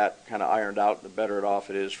get that kind of ironed out, the better off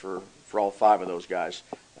it is for for all 5 of those guys.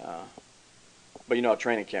 But you know how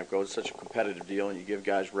training camp goes. It's such a competitive deal, and you give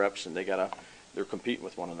guys reps, and they're competing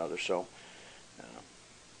with one another. So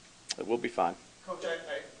it will be fine. Coach,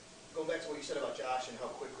 going back to what you said about Josh and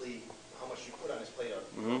how much you put on his plate on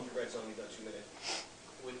Mhm. your red zone, you've done 2 minutes.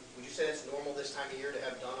 Would you say it's normal this time of year to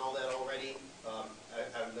have done all that already?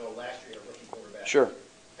 I know last year you had a rookie quarterback. Sure.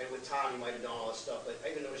 And with Tom, you might have done all this stuff, but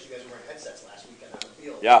I even noticed you guys were wearing headsets last weekend on the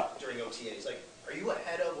field. Yeah. During OTAs. Like, are you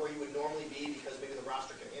ahead of where you would normally be because maybe the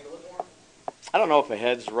roster can handle it more? I don't know if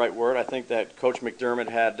ahead's the right word. I think that Coach McDermott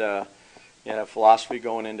had a philosophy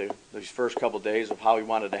going into these first couple of days of how he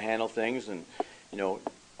wanted to handle things, and you know,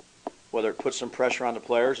 whether it puts some pressure on the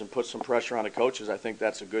players and puts some pressure on the coaches, I think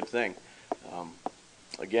that's a good thing.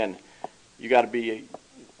 Again, you got to be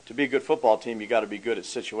a good football team. You got to be good at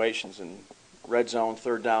situations, and red zone,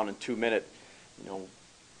 3rd down, and 2 minute. You know,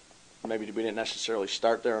 maybe we didn't necessarily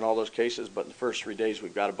start there in all those cases, but in the first 3 days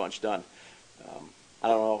we've got a bunch done. I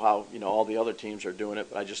don't know how all the other teams are doing it,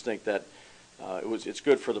 but I just think that it's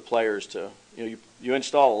good for the players to you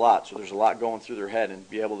install a lot, so there's a lot going through their head, and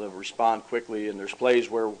be able to respond quickly. And there's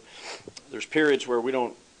periods where we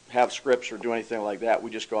don't have scripts or do anything like that.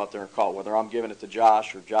 We just go out there and call. Whether I'm giving it to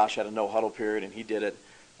Josh or Josh had a no huddle period and he did it,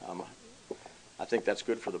 I think that's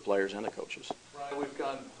good for the players and the coaches. Ryan, we've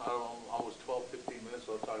gone almost 12, 15 minutes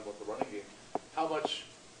without talking about the running game. How much?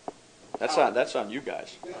 That's on you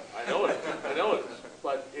guys. I know it. I know it.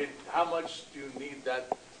 But how much do you need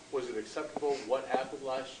that? Was it acceptable what happened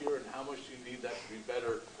last year, and how much do you need that to be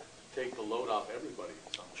better to take the load off everybody?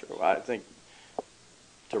 Sure. I think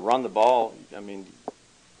to run the ball, I mean,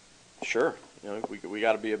 sure. We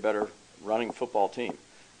got to be a better running football team.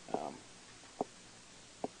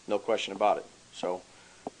 No question about it. So,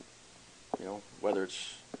 whether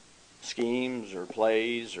it's schemes or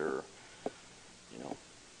plays or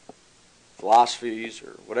philosophies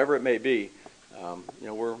or whatever it may be,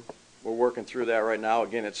 we're working through that right now.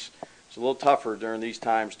 Again, it's a little tougher during these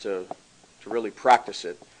times to really practice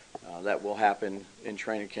it. That will happen in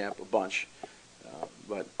training camp a bunch.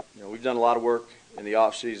 But we've done a lot of work in the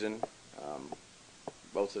off season,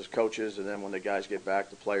 both as coaches and then when the guys get back,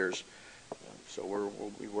 the players. So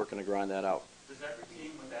we'll be working to grind that out. Does every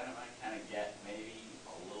team with that in mind kind of get maybe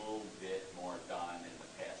a little bit more done in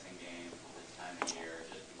the passing game this time of year,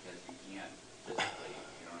 just because you can't physically,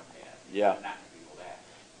 you don't have to have Yeah. not people back?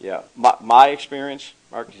 Yeah, my experience,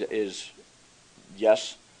 Mark, is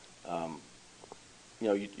yes.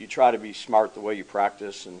 You try to be smart the way you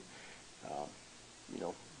practice, and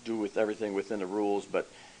do with everything within the rules. But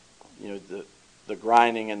the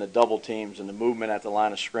grinding and the double teams and the movement at the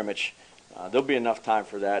line of scrimmage, there'll be enough time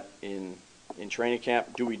for that in training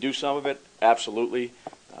camp. Do we do some of it? Absolutely.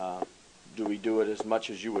 Do we do it as much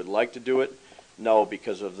as you would like to do it? No,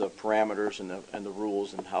 because of the parameters and the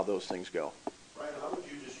rules and how those things go. Ryan, how would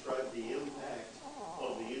you describe the impact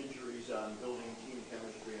of the injuries on building team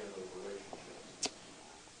chemistry and those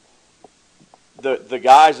relationships? The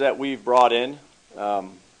guys that we've brought in,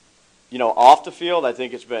 off the field, I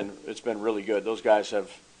think it's been really good. Those guys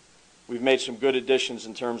we've made some good additions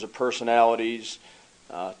in terms of personalities,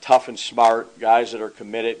 tough and smart, guys that are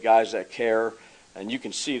committed, guys that care, and you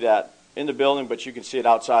can see that in the building, but you can see it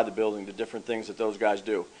outside the building, the different things that those guys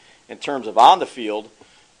do. In terms of on the field,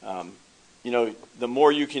 the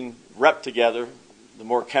more you can rep together, the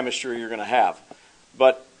more chemistry you're going to have.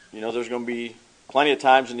 But, there's going to be plenty of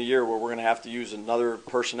times in the year where we're going to have to use another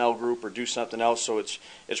personnel group or do something else. So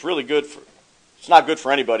it's really good it's not good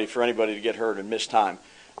for anybody to get hurt and miss time.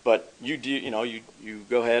 But you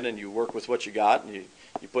go ahead and you work with what you got, and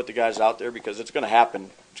you put the guys out there, because it's going to happen.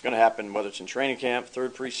 It's going to happen whether it's in training camp,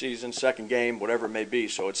 third preseason, second game, whatever it may be.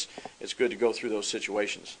 So it's good to go through those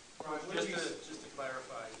situations. Ron, just to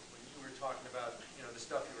clarify, when you were talking about the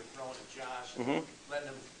stuff you were throwing at Josh, and letting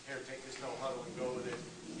him take this no huddle and go with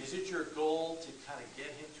it, is it your goal to kind of get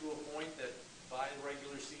him to a point that by the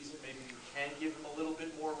regular season maybe you can give him a little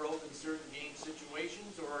bit more rope in certain game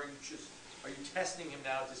situations, or are you testing him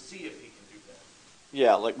now to see if he can do that?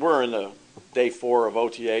 Yeah, like we're in the day 4 of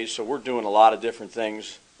OTAs, so we're doing a lot of different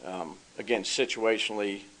things. Again,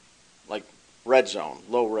 situationally, like red zone,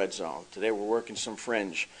 low red zone. Today we're working some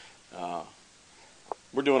fringe.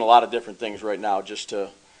 We're doing a lot of different things right now just to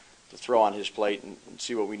throw on his plate and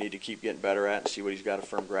see what we need to keep getting better at and see what he's got a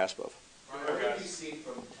firm grasp of. What have you seen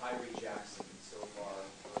from Tyree Jackson so far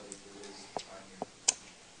early through his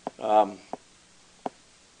time here?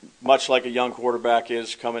 Much like a young quarterback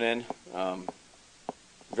is coming in.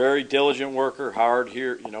 Very diligent worker, hard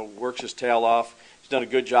here, works his tail off. He's done a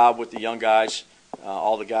good job with the young guys,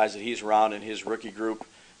 all the guys that he's around in his rookie group.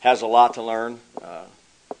 Has a lot to learn,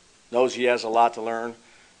 knows he has a lot to learn.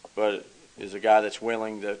 but is a guy that's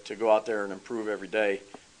willing to go out there and improve every day.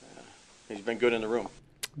 He's been good in the room.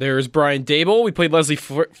 There's Brian Dable. We played Leslie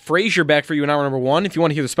Frazier back for you in hour number 1. If you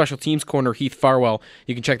want to hear the special teams corner, Heath Farwell,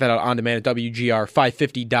 you can check that out on demand at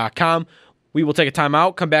WGR550.com. We will take a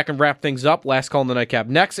timeout, come back and wrap things up. Last call in the Nightcap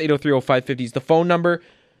next. 803-0550 is the phone number.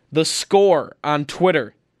 The Score on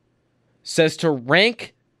Twitter says to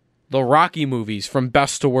rank the Rocky movies from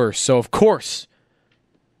best to worst. So, of course,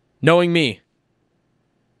 knowing me,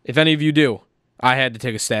 if any of you do, I had to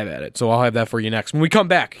take a stab at it. So I'll have that for you next when we come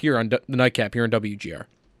back here on the Nightcap here on WGR.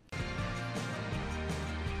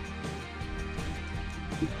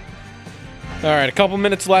 All right, a couple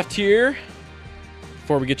minutes left here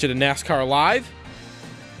before we get you to NASCAR Live.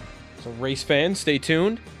 So race fans, stay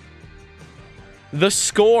tuned. The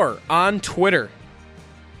Score on Twitter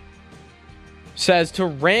says to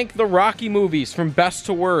rank the Rocky movies from best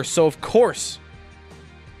to worst. So of course,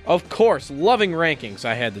 loving rankings,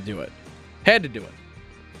 I had to do it. Had to do it.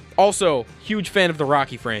 Also, huge fan of the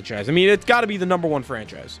Rocky franchise. I mean, it's got to be the number one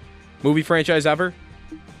franchise. Movie franchise ever.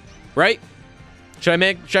 Right? Should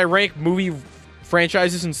I rank movie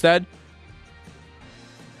franchises instead?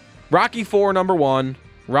 Rocky 4, number 1.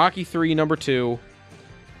 Rocky 3, number 2.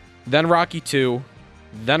 Then Rocky 2.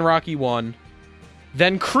 Then Rocky 1.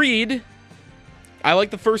 Then Creed. I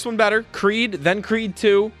like the first one better. Creed. Then Creed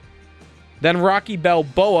 2. Then Rocky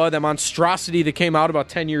Balboa, that monstrosity that came out about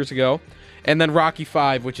 10 years ago. And then Rocky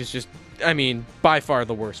 5, which is just, I mean, by far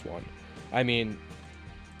the worst one. I mean,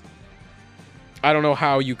 I don't know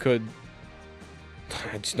how you could...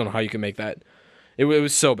 I just don't know how you can make that. It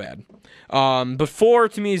was so bad. But 4,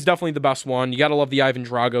 to me, is definitely the best one. You got to love the Ivan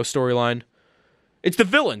Drago storyline. It's the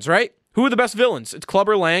villains, right? Who are the best villains? It's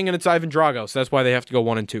Clubber Lang and it's Ivan Drago, so that's why they have to go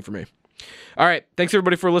 1 and 2 for me. All right, thanks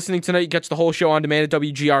everybody for listening tonight. You catch the whole show on demand at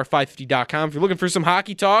WGR550.com. If you're looking for some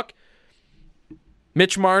hockey talk,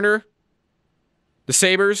 Mitch Marner, the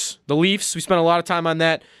Sabres, the Leafs, we spent a lot of time on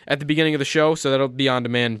that at the beginning of the show, so that'll be on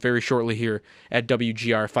demand very shortly here at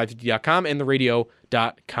WGR550.com and the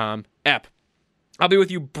radio.com app. I'll be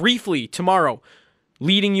with you briefly tomorrow,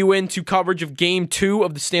 leading you into coverage of Game 2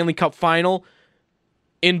 of the Stanley Cup Final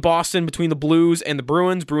in Boston between the Blues and the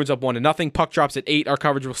Bruins. Bruins up 1-0. Puck drops at 8. Our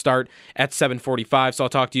coverage will start at 7:45, so I'll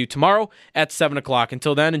talk to you tomorrow at 7 o'clock.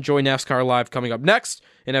 Until then, enjoy NASCAR Live coming up next,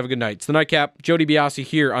 and have a good night. It's the Nightcap. Joe DiBiase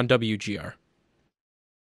here on WGR.